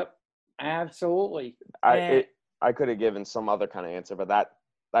 Yep, absolutely. I could have given some other kind of answer, but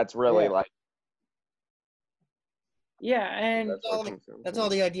that's really and that's all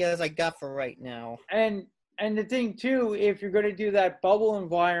the ideas I got for right now. And the thing too, if you're going to do that bubble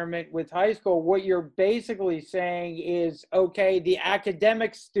environment with high school, what you're basically saying is, okay, the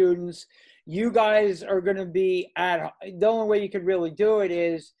academic students, you guys are going to be the only way you could really do it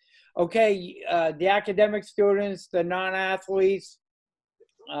is, okay, the academic students, the non-athletes,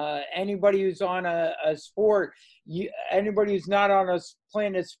 anybody who's on a sport, anybody who's not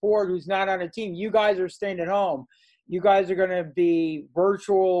playing a sport, who's not on a team, you guys are staying at home. You guys are going to be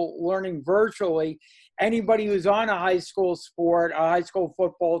learning virtually. Anybody who's on a high school sport, a high school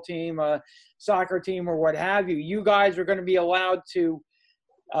football team, a soccer team, or what have you, you guys are going to be allowed to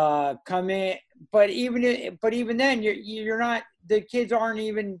come in. But even then, you're not. The kids aren't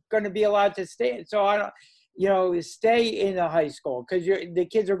even going to be allowed to stay. So I don't, stay in the high school because the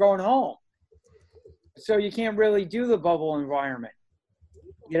kids are going home. So you can't really do the bubble environment.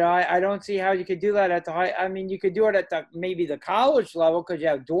 I don't see how you could do that at the high. I mean, you could do it at maybe the college level because you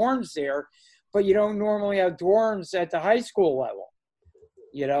have dorms there, but you don't normally have dorms at the high school level.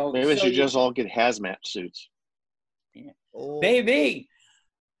 Maybe we should just all get hazmat suits. Yeah. Maybe.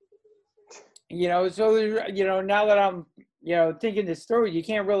 So now that I'm thinking this through, you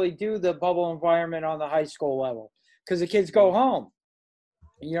can't really do the bubble environment on the high school level because the kids go home.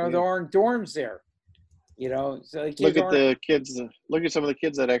 There aren't dorms there. So the kids look at some of the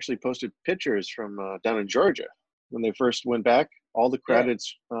kids that actually posted pictures from down in Georgia when they first went back. All the crowded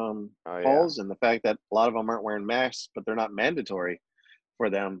halls, and the fact that a lot of them aren't wearing masks, but they're not mandatory for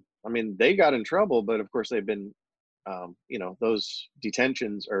them. I mean, they got in trouble, but of course they've been, those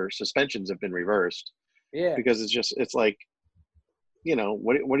detentions or suspensions have been reversed. Yeah. Because it's like,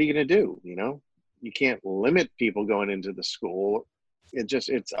 what are you going to do? You can't limit people going into the school.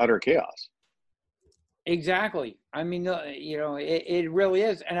 It's utter chaos. Exactly. I mean, it really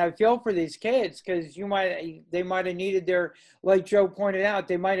is. And I feel for these kids because they might have needed like Joe pointed out,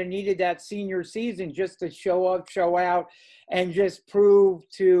 they might have needed that senior season just to show up, show out, and just prove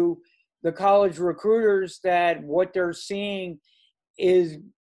to the college recruiters that what they're seeing is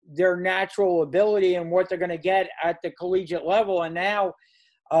their natural ability and what they're going to get at the collegiate level. And now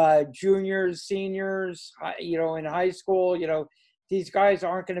juniors, seniors, in high school, these guys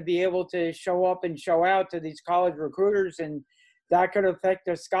aren't going to be able to show up and show out to these college recruiters, and that could affect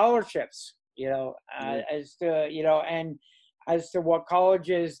their scholarships, as to, and as to what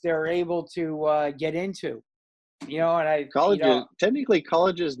colleges they're able to get into, technically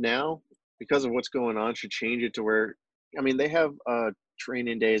colleges now, because of what's going on, should change it to where, they have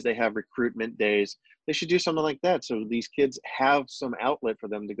training days, they have recruitment days. They should do something like that so these kids have some outlet for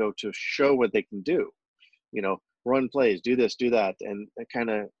them to go to show what they can do, run plays, do this, do that, and kind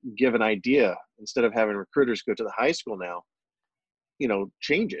of give an idea instead of having recruiters go to the high school now,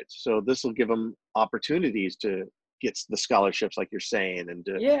 change it. So this will give them opportunities to get the scholarships like you're saying and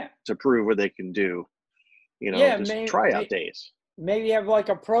to prove what they can do, tryout days. Maybe have like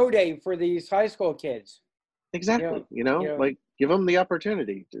a pro day for these high school kids. Exactly. Like give them the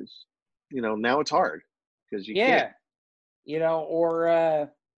opportunity to, now it's hard because you can't.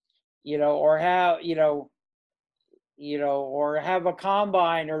 Or have a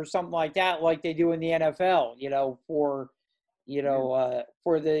combine or something like that, like they do in the NFL,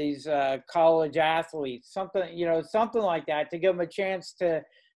 for these college athletes, something like that to give them a chance to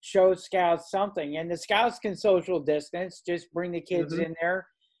show scouts something. And the scouts can social distance, just bring the kids in there,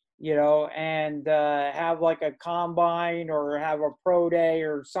 and have like a combine or have a pro day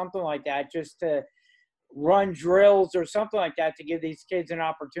or something like that, just to run drills or something like that to give these kids an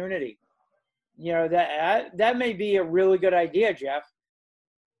opportunity. That may be a really good idea, Jeff.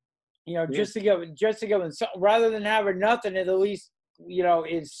 Just to give them some, rather than having nothing, at least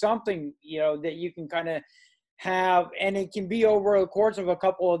is something that you can kind of have, and it can be over the course of a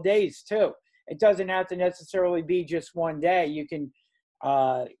couple of days too. It doesn't have to necessarily be just one day. You can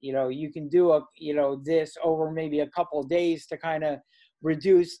you can do this over maybe a couple of days to kind of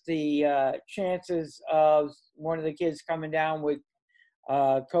reduce the chances of one of the kids coming down with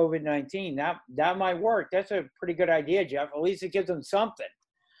COVID-19. That might work. That's a pretty good idea, Jeff. At least it gives them something.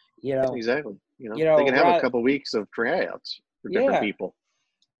 Exactly. They can have a couple weeks of tryouts for different people.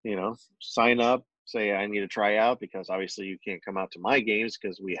 Sign up, say I need to try out because obviously you can't come out to my games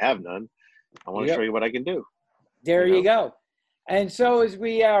because we have none. I want to show you what I can do. There you go. And so as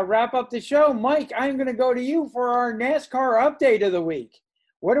we wrap up the show, Mike, I'm going to go to you for our NASCAR update of the week.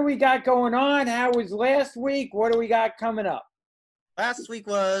 What do we got going on? How was last week? What do we got coming up? Last week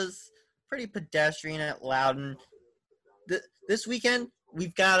was pretty pedestrian at Loudon. This weekend,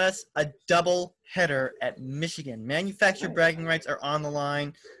 we've got us a double header at Michigan. Manufacturer bragging rights are on the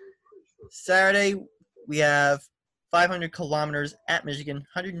line. Saturday, we have 500 kilometers at Michigan,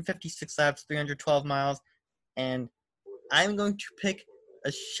 156 laps, 312 miles. And I'm going to pick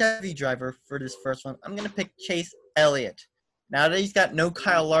a Chevy driver for this first one. I'm going to pick Chase Elliott. Now that he's got no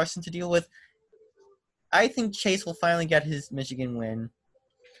Kyle Larson to deal with, I think Chase will finally get his Michigan win.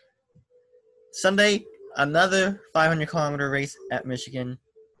 Sunday, another 500-kilometer race at Michigan.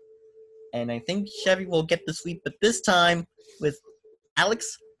 And I think Chevy will get the sweep, but this time with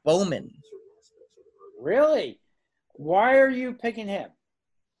Alex Bowman. Really? Why are you picking him?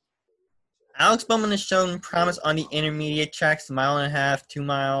 Alex Bowman has shown promise on the intermediate tracks, 1.5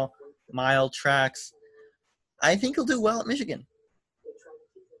 mile, 2 mile tracks. I think he'll do well at Michigan.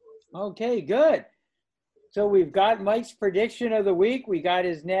 Okay, good. So we've got Mike's prediction of the week. We got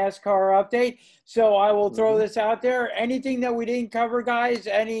his NASCAR update. So I will throw this out there. Anything that we didn't cover, guys?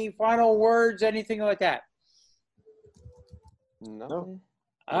 Any final words? Anything like that? No.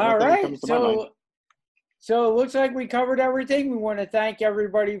 All right. So it looks like we covered everything. We want to thank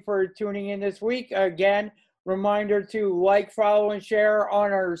everybody for tuning in this week. Again, reminder to like, follow, and share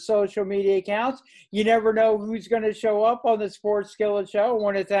on our social media accounts. You never know who's going to show up on the Sports Skillet Show. I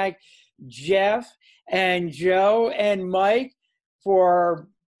want to thank Jeff and Joe and Mike for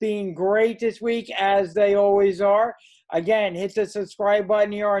being great this week, as they always are. Again, hit the subscribe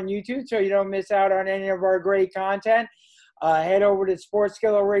button here on YouTube so you don't miss out on any of our great content. Head over to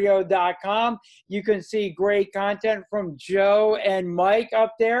sportskillerradio.com. You can see great content from Joe and Mike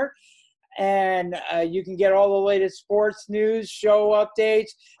up there. And you can get all the latest sports news, show updates.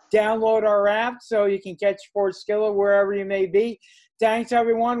 Download our app so you can catch Sportskiller wherever you may be. Thanks,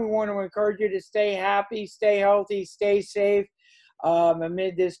 everyone. We want to encourage you to stay happy, stay healthy, stay safe.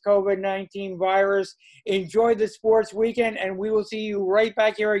 Amid this COVID-19 virus. Enjoy the sports weekend, and we will see you right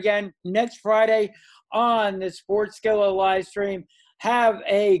back here again next Friday on the Sportskiller live stream. Have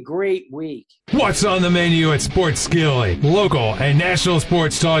a great week. What's on the menu at Sportskilling? Local and national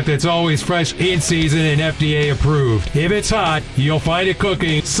sports talk that's always fresh, in season, and FDA approved. If it's hot, you'll find it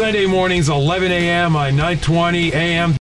cooking. Sunday mornings, 11 a.m. on 920 a.m.